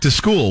you back to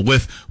school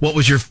with what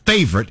was your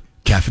favorite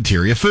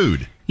cafeteria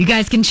food. You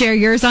guys can share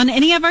yours on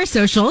any of our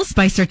socials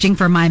by searching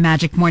for My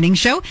Magic Morning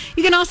Show.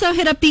 You can also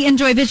hit up the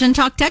Enjoy Vision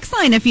Talk text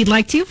line if you'd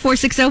like to,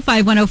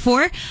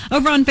 460-5104.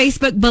 Over on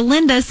Facebook,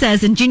 Belinda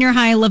says, in junior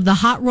high, I love the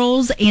hot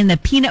rolls and the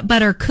peanut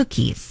butter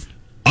cookies.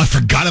 I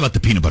forgot about the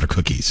peanut butter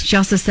cookies. She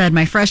also said,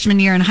 my freshman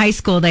year in high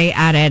school, they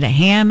added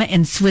ham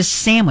and Swiss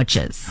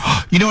sandwiches.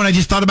 You know what I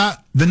just thought about?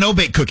 The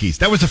no-bake cookies.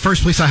 That was the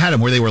first place I had them,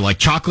 where they were like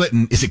chocolate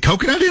and, is it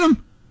coconut in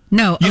them?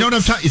 No. You know what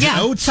I'm talking? Is it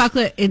oats?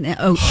 Chocolate and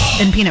oats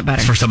and peanut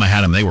butter. First time I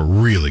had them, they were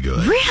really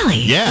good. Really?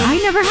 Yeah. I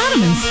never had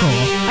them in school.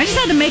 I just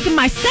had to make them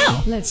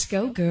myself. Let's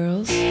go,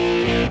 girls.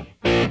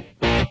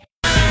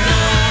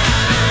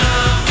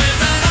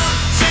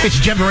 It's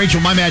Jeff and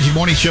Rachel, My Magic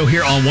Morning Show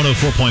here on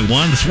 104.1.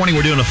 This morning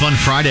we're doing a fun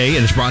Friday,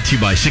 and it's brought to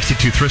you by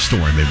 62 Thrift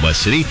Store in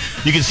Midwest City.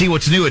 You can see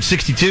what's new at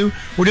 62.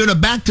 We're doing a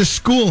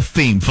back-to-school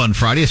theme Fun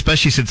Friday,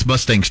 especially since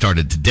Mustang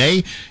started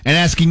today, and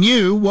asking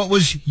you, what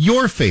was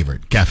your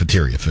favorite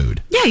cafeteria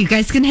food? Yeah, you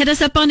guys can hit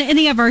us up on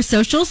any of our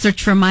socials.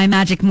 Search for My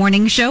Magic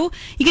Morning Show.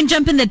 You can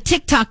jump in the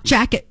TikTok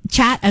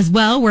chat as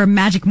well. We're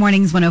Magic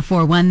Mornings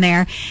 104.1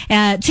 there.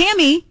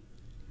 Tammy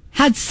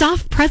had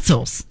soft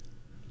pretzels.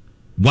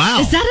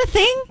 Wow. Is that a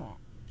thing?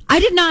 I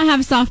did not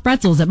have soft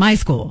pretzels at my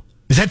school.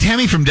 Is that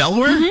Tammy from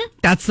Delaware? Mm-hmm.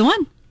 That's the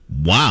one.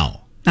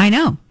 Wow. I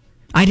know.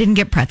 I didn't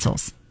get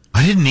pretzels.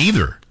 I didn't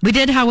either. We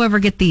did, however,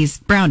 get these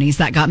brownies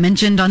that got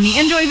mentioned on the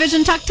Enjoy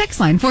Vision Talk text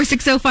line,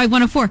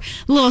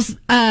 460-5104. A little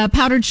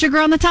powdered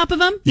sugar on the top of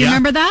them. You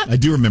remember that? I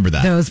do remember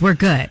that. Those were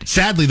good.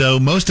 Sadly, though,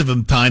 most of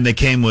the time they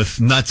came with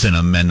nuts in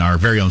them, and our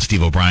very own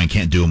Steve O'Brien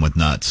can't do them with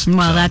nuts.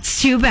 Well,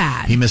 that's too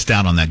bad. He missed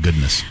out on that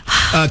goodness.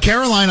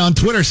 Caroline on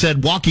Twitter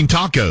said walking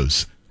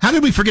tacos. How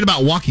did we forget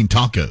about walking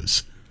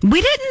tacos? We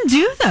didn't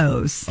do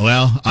those.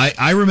 Well,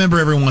 I remember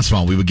every once in a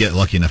while we would get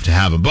lucky enough to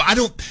have them. But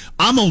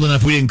I'm old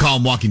enough we didn't call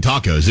them walking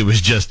tacos. It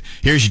was just,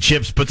 here's your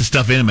chips, put the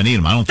stuff in them and eat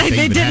them. I don't think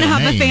They even didn't had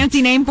have a name.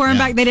 fancy name for them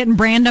back. They didn't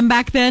brand them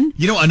back then.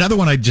 You know, another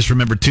one I just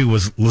remembered too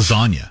was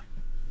lasagna.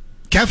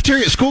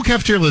 School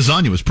cafeteria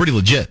lasagna was pretty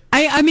legit.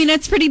 I mean,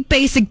 it's pretty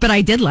basic, but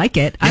I did like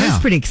it. I was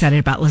pretty excited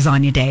about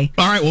Lasagna Day.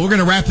 All right, well, we're going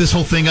to wrap this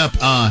whole thing up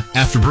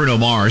after Bruno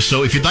Mars.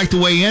 So if you'd like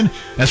to weigh in,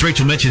 as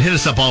Rachel mentioned, hit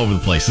us up all over the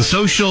place. The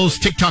socials,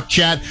 TikTok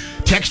chat,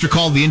 text or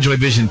call the Enjoy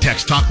Vision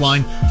text talk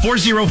line,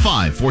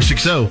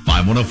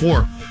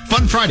 405-460-5104.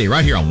 Fun Friday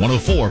right here on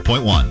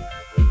 104.1.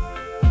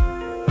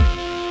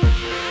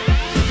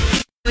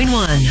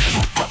 1.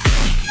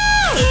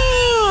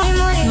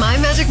 My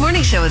Magic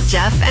Morning Show with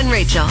Jeff and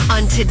Rachel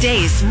on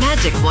today's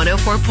Magic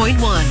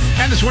 104.1.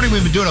 And this morning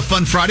we've been doing a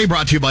Fun Friday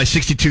brought to you by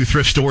 62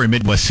 Thrift Store in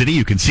Midwest City.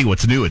 You can see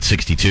what's new at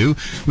 62.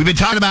 We've been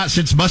talking about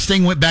since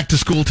Mustang went back to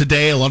school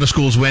today. A lot of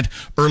schools went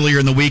earlier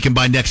in the week, and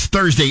by next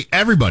Thursday,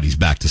 everybody's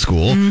back to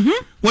school. Mm-hmm.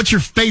 What's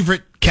your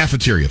favorite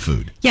cafeteria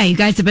food? Yeah, you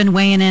guys have been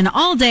weighing in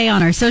all day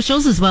on our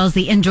socials as well as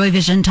the Enjoy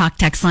Vision Talk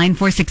text line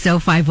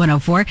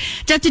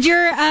 460-5104. Jeff, did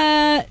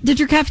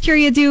your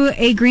cafeteria do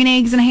a green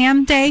eggs and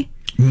ham day?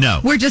 No.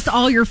 Where just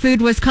all your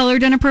food was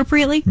colored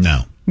inappropriately?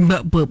 No.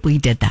 But we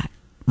did that.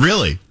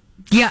 Really?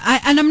 Yeah,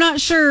 and I'm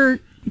not sure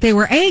they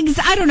were eggs.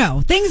 I don't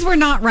know. Things were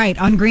not right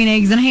on green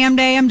eggs and ham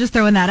day. I'm just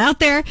throwing that out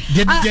there.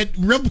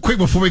 Real quick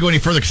before we go any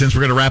further, since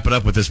we're going to wrap it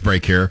up with this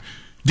break here,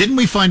 didn't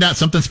we find out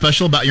something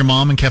special about your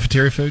mom and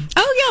cafeteria food?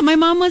 Oh, yeah. My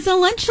mom was a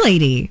lunch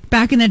lady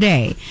back in the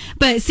day.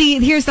 But see,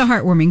 here's the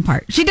heartwarming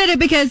part. She did it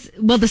because,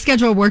 well, the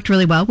schedule worked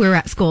really well. We were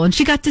at school, and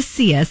she got to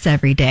see us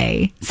every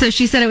day. So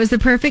she said it was the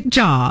perfect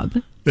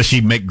job. Does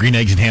she make green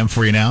eggs and ham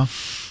for you now?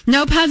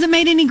 Nope, hasn't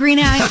made any green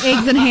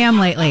eggs and ham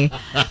lately.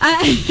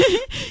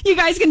 You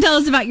guys can tell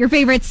us about your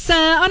favorites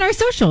on our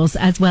socials,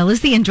 as well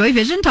as the Enjoy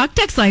Vision Talk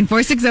text line,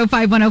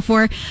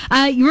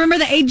 460-5104. You remember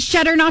the aged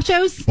cheddar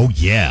nachos? Oh,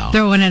 yeah.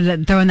 Throwing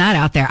that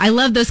out there. I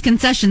love those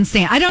concession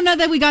stand. I don't know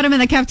that we got them in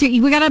the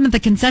cafeteria. We got them at the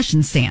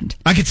concession stand.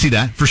 I could see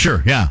that, for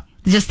sure, yeah.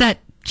 Just that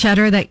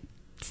cheddar that,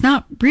 it's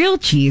not real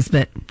cheese,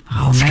 but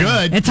it's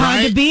good. It's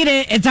hard to beat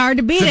it. It's hard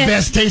to beat it's it. The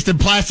best tasting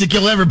plastic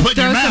you'll ever put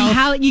in your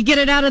mouth. You get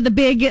it out of the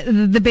big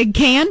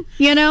can,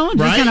 it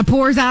just kind of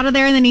pours out of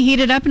there, and then you heat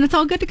it up, and it's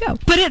all good to go.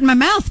 Put it in my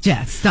mouth,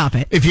 Jeff. Stop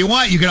it. If you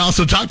want, you can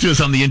also talk to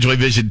us on the Enjoy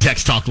Vision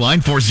text talk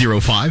line,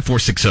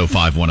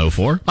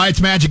 405-460-5104. Hi,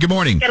 it's Magic. Good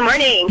morning. Good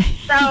morning.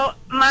 So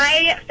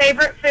my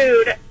favorite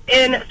food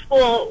in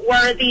school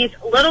were these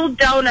little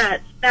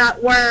donuts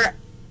that were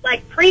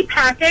like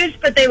pre-packaged,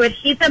 but they would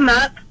heat them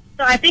up.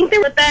 So I think they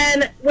were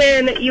then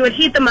when you would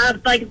heat them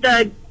up, like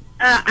the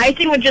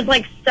icing would just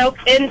like soak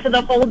into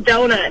the whole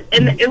donut.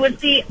 And it was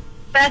the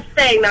best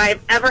thing that I've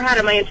ever had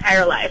in my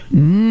entire life.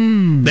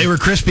 They were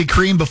Krispy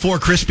Kreme before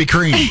Krispy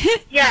Kreme.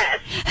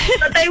 Yes.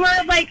 But they were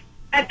like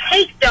a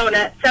cake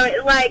donut. So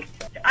it was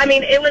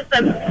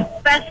the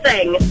best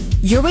thing.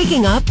 You're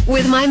waking up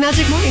with My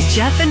Magic Mornings,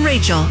 Jeff and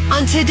Rachel,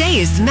 on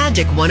today's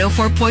Magic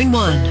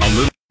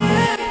 104.1.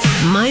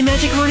 My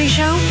Magic Morning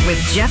Show with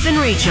Jeff and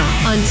Rachel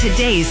on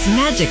today's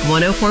Magic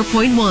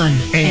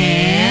 104.1.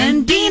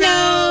 And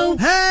Dino.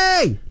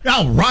 Hey!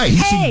 All right.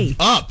 He's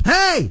up.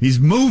 Hey! He's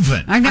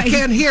moving. I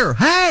can't hear.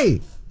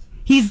 Hey!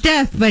 He's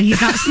deaf, but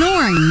he's not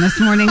snoring this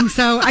morning,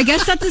 so I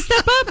guess that's a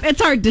step up.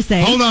 It's hard to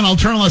say. Hold on, I'll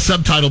turn on the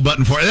subtitle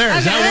button for you. There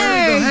you go.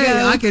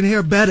 Hey, I can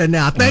hear better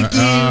now. Thank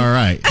you. All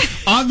right.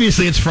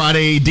 Obviously, it's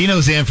Friday.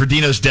 Dino's in for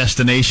Dino's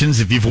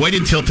Destinations. If you've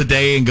waited till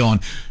today and gone,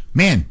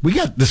 man, we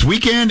got this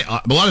weekend.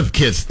 A lot of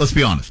kids, let's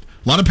be honest,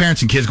 a lot of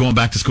parents and kids going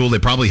back to school, they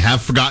probably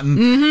have forgotten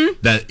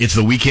that it's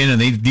the weekend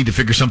and they need to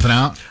figure something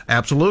out.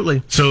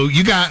 Absolutely. So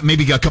you got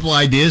maybe a couple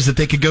ideas that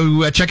they could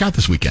go check out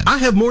this weekend. I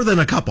have more than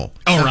a couple.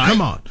 All right.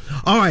 Come on.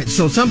 All right.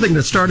 So something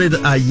that started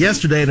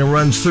yesterday and it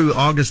runs through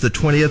August the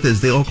 20th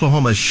is the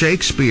Oklahoma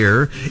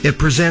Shakespeare. It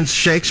presents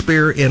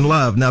Shakespeare in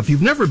Love. Now, if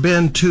you've never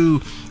been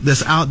to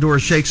this outdoor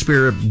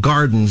Shakespeare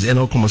Gardens in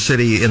Oklahoma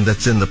City,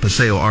 that's in the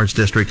Paseo Arts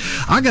District,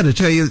 I got to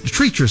tell you,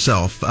 treat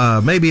yourself.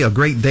 Maybe a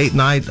great date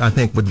night, I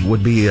think,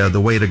 would be the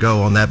way to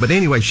go on that. But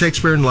anyway,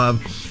 Shakespeare in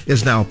Love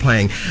is now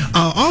playing.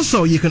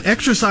 Also, you can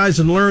exercise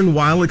and learn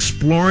while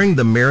exploring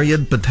the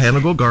myriad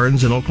botanical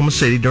gardens in Oklahoma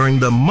City during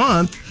the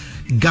month.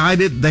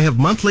 They have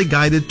monthly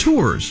guided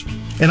tours.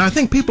 And I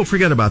think people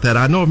forget about that.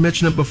 I know I've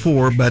mentioned it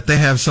before, but they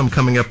have some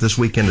coming up this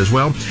weekend as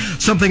well.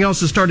 Something else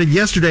that started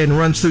yesterday and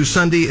runs through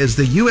Sunday is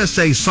the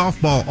USA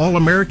Softball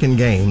All-American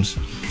Games.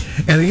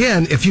 And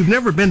again, if you've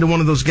never been to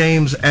one of those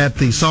games at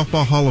the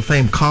Softball Hall of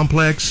Fame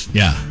complex,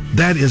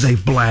 that is a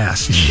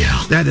blast.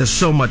 Yeah. That is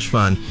so much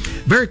fun.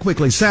 Very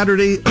quickly,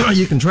 Saturday,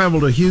 you can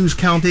travel to Hughes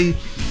County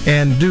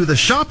and do the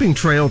shopping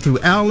trail through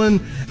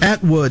Allen,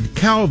 Atwood,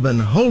 Calvin,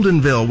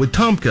 Holdenville,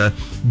 Wetumpka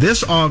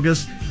this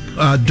August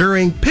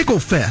during Pickle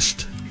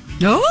Fest.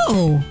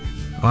 Oh.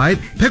 All right.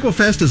 Pickle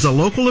Fest is a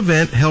local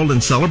event held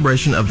in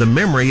celebration of the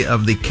memory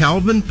of the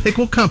Calvin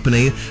Pickle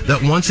Company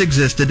that once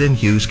existed in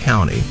Hughes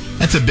County.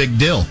 That's a big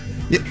deal.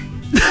 Yeah.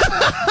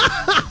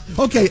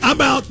 Okay, I'm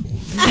out.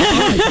 All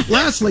right.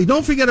 Lastly,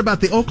 don't forget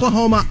about the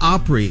Oklahoma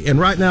Opry. And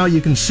right now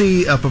you can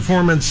see a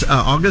performance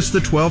August the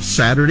 12th,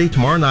 Saturday,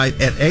 tomorrow night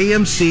at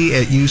AMC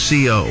at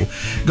UCO.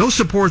 Go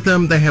support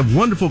them. They have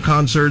wonderful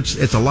concerts.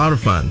 It's a lot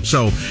of fun.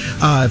 So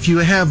if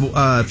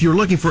you're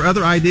looking for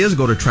other ideas,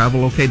 go to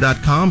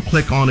travelok.com,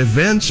 click on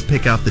events,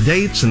 pick out the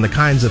dates and the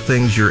kinds of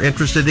things you're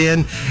interested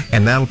in,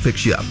 and that'll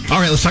fix you up. All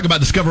right, let's talk about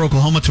Discover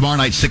Oklahoma tomorrow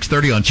night,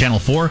 6:30 on Channel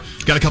 4.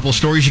 Got a couple of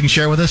stories you can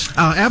share with us?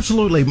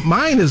 Absolutely.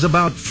 Mine is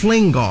about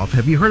fling golf.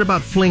 Have you heard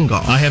about fling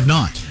golf? I have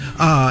not.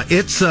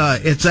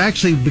 It's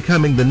actually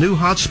becoming the new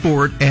hot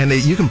sport, and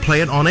you can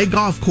play it on a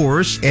golf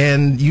course,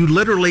 and you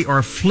literally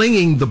are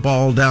flinging the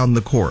ball down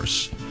the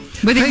course.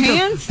 With your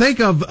hands? Think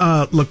of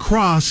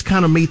lacrosse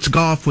kind of meets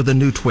golf with a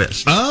new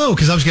twist. Oh,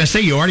 because I was going to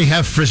say you already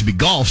have frisbee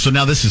golf, so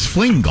now this is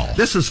fling golf.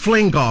 This is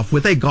fling golf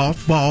with a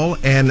golf ball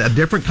and a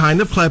different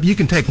kind of club. You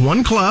can take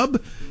one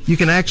club. You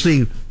can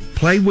actually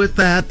play with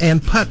that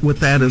and putt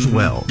with that as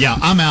well. Yeah,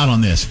 I'm out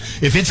on this.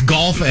 If it's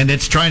golf and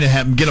it's trying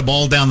to get a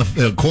ball down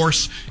the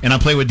course and I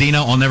play with Dino,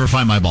 I'll never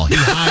find my ball. He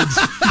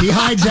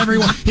hides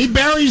everyone. He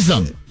buries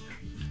them.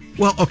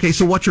 Well, okay,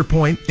 so what's your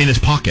point? In his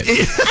pocket.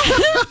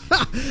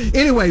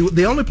 Anyway,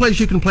 the only place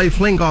you can play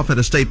fling golf at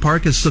a state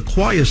park is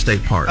Sequoia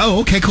State Park.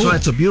 Oh, okay, cool. So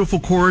it's a beautiful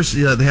course.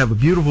 They have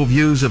beautiful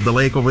views of the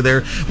lake over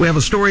there. We have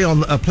a story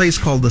on a place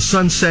called the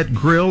Sunset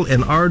Grill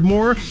in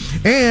Ardmore.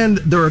 And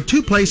there are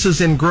two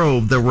places in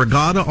Grove. The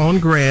Regatta on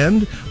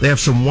Grand. They have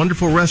some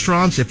wonderful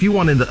restaurants. If you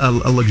wanted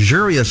a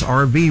luxurious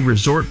RV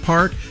resort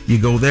park, you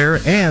go there.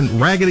 And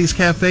Raggedy's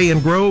Cafe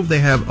in Grove, they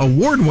have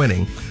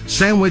award-winning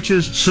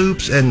sandwiches,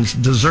 soups, and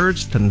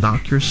desserts to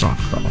knock your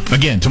socks off.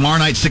 Again, tomorrow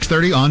night,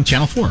 6:30 on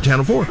Channel 4.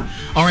 Channel 4.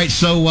 All right,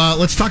 so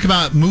let's talk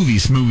about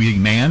movies, movie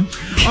man.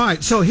 All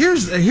right, so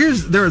here's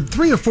there are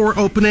 3 or 4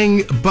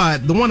 opening,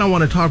 but the one I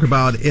want to talk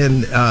about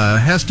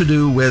has to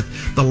do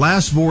with The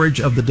Last Voyage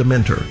of the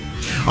Dementor.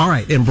 All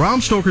right, in Bram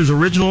Stoker's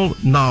original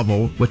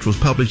novel, which was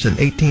published in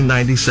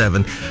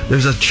 1897,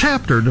 there's a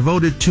chapter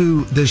devoted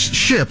to this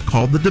ship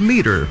called the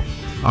Demeter.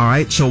 All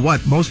right, so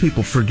what most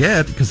people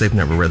forget, because they've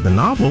never read the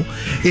novel,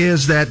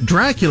 is that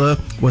Dracula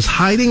was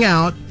hiding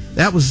out.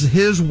 That was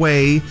his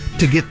way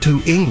to get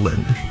to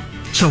England.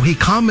 So he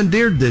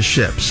commandeered this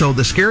ship. So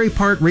the scary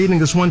part, reading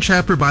this one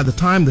chapter, by the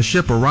time the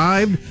ship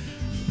arrived,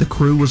 the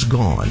crew was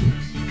gone.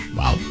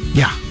 Wow.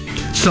 Yeah.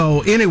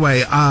 So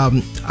anyway,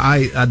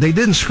 they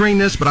didn't screen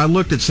this, but I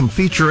looked at some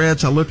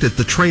featurettes. I looked at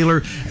the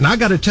trailer, and I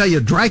got to tell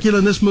you, Dracula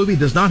in this movie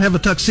does not have a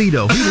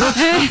tuxedo.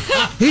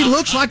 He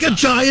looks like a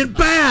giant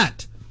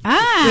bat.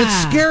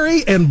 It's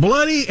scary and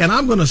bloody, and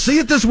I'm going to see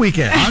it this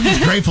weekend. I'm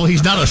just grateful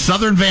he's not a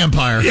southern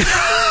vampire.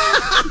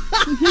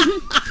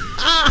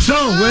 So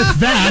with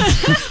that,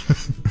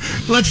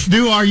 let's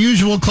do our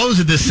usual close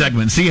of this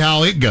segment, see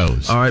how it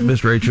goes. All right,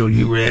 Miss Rachel,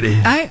 you ready?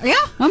 Yeah,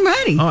 I'm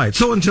ready. All right,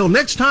 so until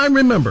next time,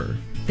 remember,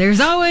 there's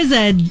always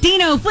a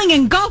Dino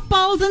flinging golf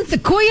balls in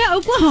Sequoia,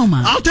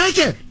 Oklahoma. I'll take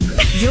it.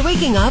 You're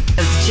waking up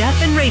as Jeff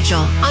and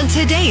Rachel on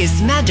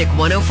today's Magic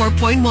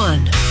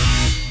 104.1.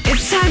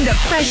 It's time to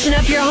freshen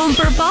up your home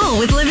for fall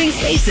with Living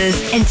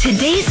Spaces and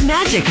today's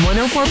Magic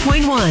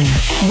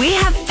 104.1. We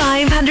have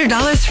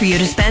 $500 for you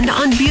to spend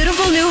on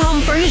beautiful new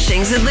home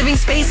furnishings at Living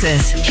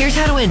Spaces. Here's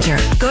how to enter.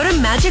 Go to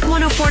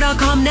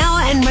magic104.com now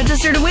and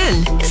register to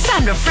win. It's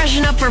time to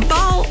freshen up for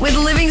fall with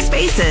Living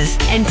Spaces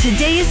and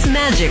today's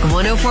Magic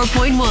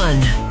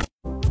 104.1.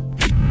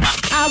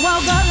 I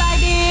woke up like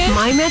this.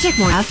 My Magic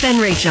Morning, Jeff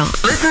and Rachel.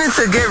 Listening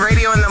to good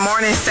radio in the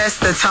morning sets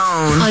the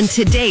tone. On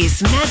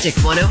today's Magic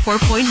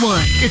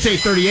 104.1. It's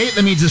 8:38.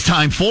 That means it's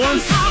time for...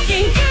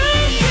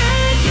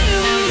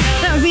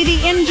 That would be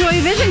the Enjoy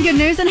Vision good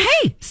news. And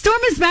hey,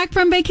 Storm is back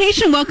from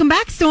vacation. Welcome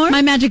back, Storm.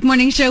 My Magic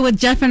Morning Show with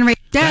Jeff and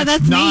Rachel.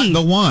 That's not me.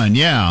 the one,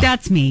 yeah.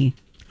 That's me.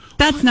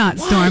 That's not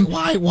Storm.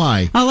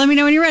 Why? Oh, let me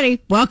know when you're ready.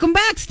 Welcome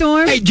back,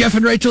 Storm. Hey, Jeff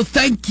and Rachel,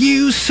 thank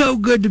you. So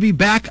good to be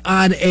back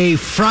on a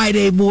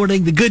Friday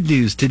morning. The good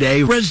news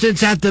today,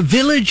 residents at the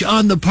Village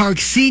on the Park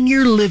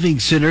Senior Living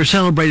Center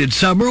celebrated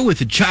summer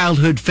with a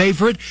childhood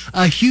favorite.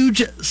 A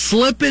huge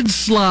slip and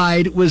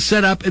slide was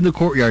set up in the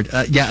courtyard.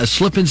 A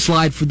slip and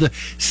slide for the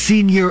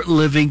senior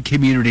living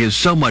community is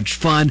so much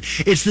fun.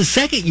 It's the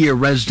second year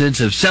residents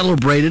have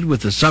celebrated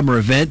with the summer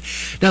event.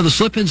 Now, the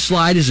slip and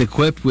slide is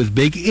equipped with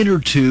big inner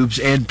tubes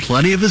and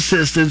plenty of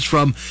assistance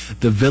from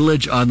the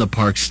Village on the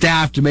Park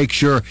staff to make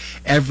sure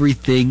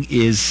everything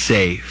is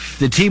safe.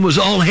 The team was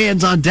all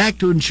hands on deck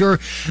to ensure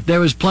there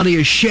was plenty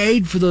of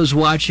shade for those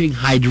watching,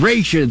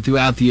 hydration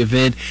throughout the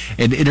event,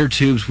 and inner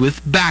tubes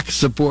with back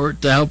support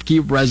to help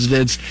keep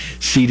residents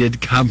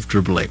seated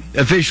comfortably.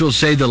 Officials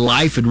say the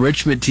life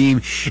enrichment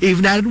team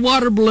even added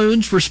water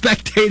balloons for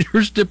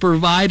spectators to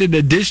provide an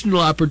additional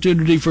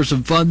opportunity for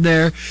some fun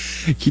there.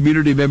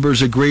 Community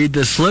members agreed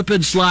the slip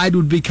and slide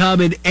would become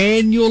an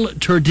annual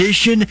tradition.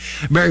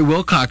 Mary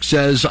Wilcox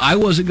says, I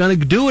wasn't going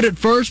to do it at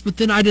first, but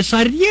then I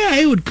decided,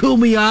 it would cool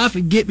me off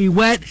and get me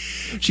wet.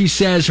 She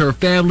says her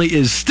family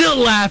is still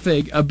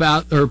laughing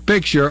about her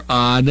picture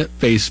on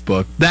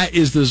Facebook. That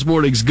is this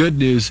morning's good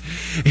news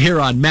here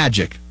on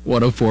Magic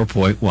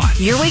 104.1.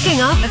 You're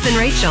waking up with Jeff and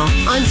Rachel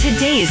on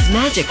today's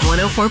Magic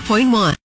 104.1.